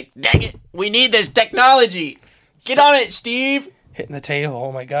 They're like, dang it, we need this technology. Get on it, Steve. Hitting the table.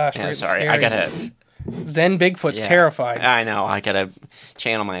 Oh my gosh. Yeah, sorry. I gotta... Zen Bigfoot's terrified. I know. I gotta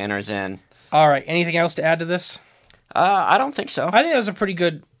channel my inner Zen. All right. Anything else to add to this? I don't think so. I think that was a pretty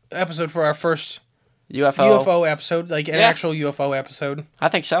good episode for our first UFO episode, like an actual UFO episode. I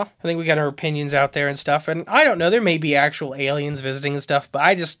think so. I think we got our opinions out there and stuff. And I don't know, there may be actual aliens visiting and stuff, but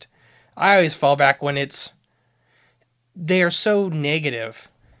I always fall back when they are so negative.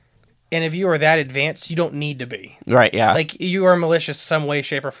 And if you are that advanced, you don't need to be. Right, yeah. Like, you are malicious some way,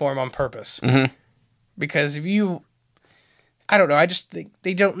 shape, or form on purpose. Mm-hmm. Because if you... I don't know, I just think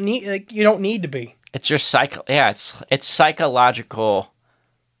they don't need... Like, you don't need to be. It's just it's psychological...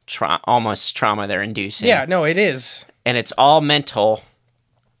 almost trauma they're inducing. Yeah, no, it is. And it's all mental,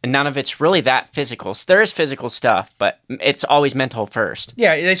 and none of it's really that physical. There is physical stuff, but it's always mental first.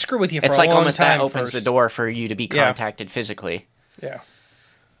 Yeah, they screw with you for a long time. It's like almost that opens the door for you to be contacted physically. Yeah.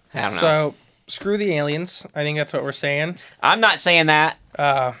 I don't know. So, screw the aliens. I think that's what we're saying. I'm not saying that.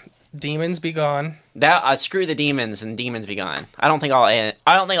 Demons be gone. That screw the demons and demons be gone. I don't think all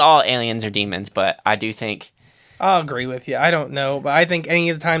aliens are demons, but I do think. I'll agree with you. I don't know, but I think any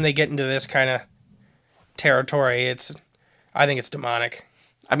of the time they get into this kind of territory, I think it's demonic.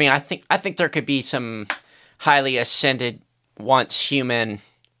 I mean, I think there could be some highly ascended, once human,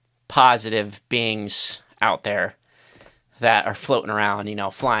 positive beings out there that are floating around,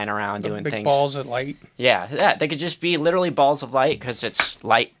 flying around, doing big things. Balls of light. Yeah, they could just be literally balls of light because it's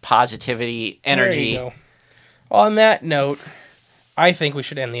light, positivity, energy. There you go. On that note, I think we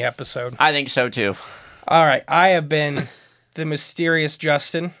should end the episode. I think so too. All right, I have been the mysterious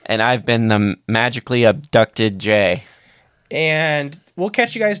Justin. And I've been the magically abducted Jay. And we'll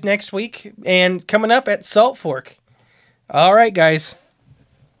catch you guys next week. And coming up at Salt Fork. All right, guys.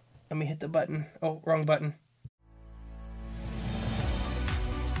 Let me hit the button. Oh, wrong button.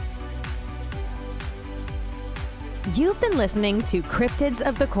 You've been listening to Cryptids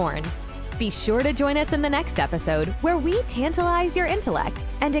of the Corn. Be sure to join us in the next episode where we tantalize your intellect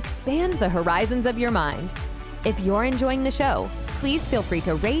and expand the horizons of your mind. If you're enjoying the show, please feel free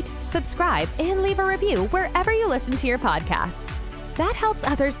to rate, subscribe, and leave a review wherever you listen to your podcasts. That helps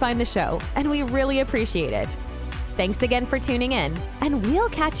others find the show, and we really appreciate it. Thanks again for tuning in, and we'll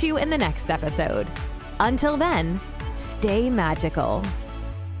catch you in the next episode. Until then, stay magical.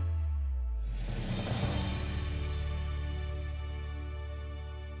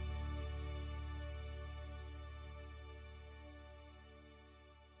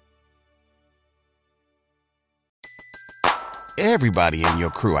 Everybody in your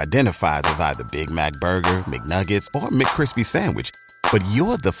crew identifies as either Big Mac Burger, McNuggets, or McCrispy Sandwich. But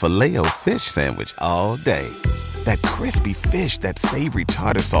you're the Filet-O-Fish Sandwich all day. That crispy fish, that savory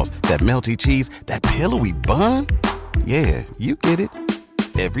tartar sauce, that melty cheese, that pillowy bun. Yeah, you get it.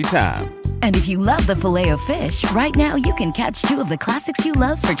 Every time. And if you love the Filet-O-Fish, right now you can catch 2 of the classics you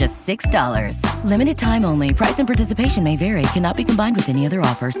love for just $6. Limited time only. Price and participation may vary. Cannot be combined with any other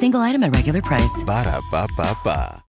offer. Single item at regular price. Ba-da-ba-ba-ba.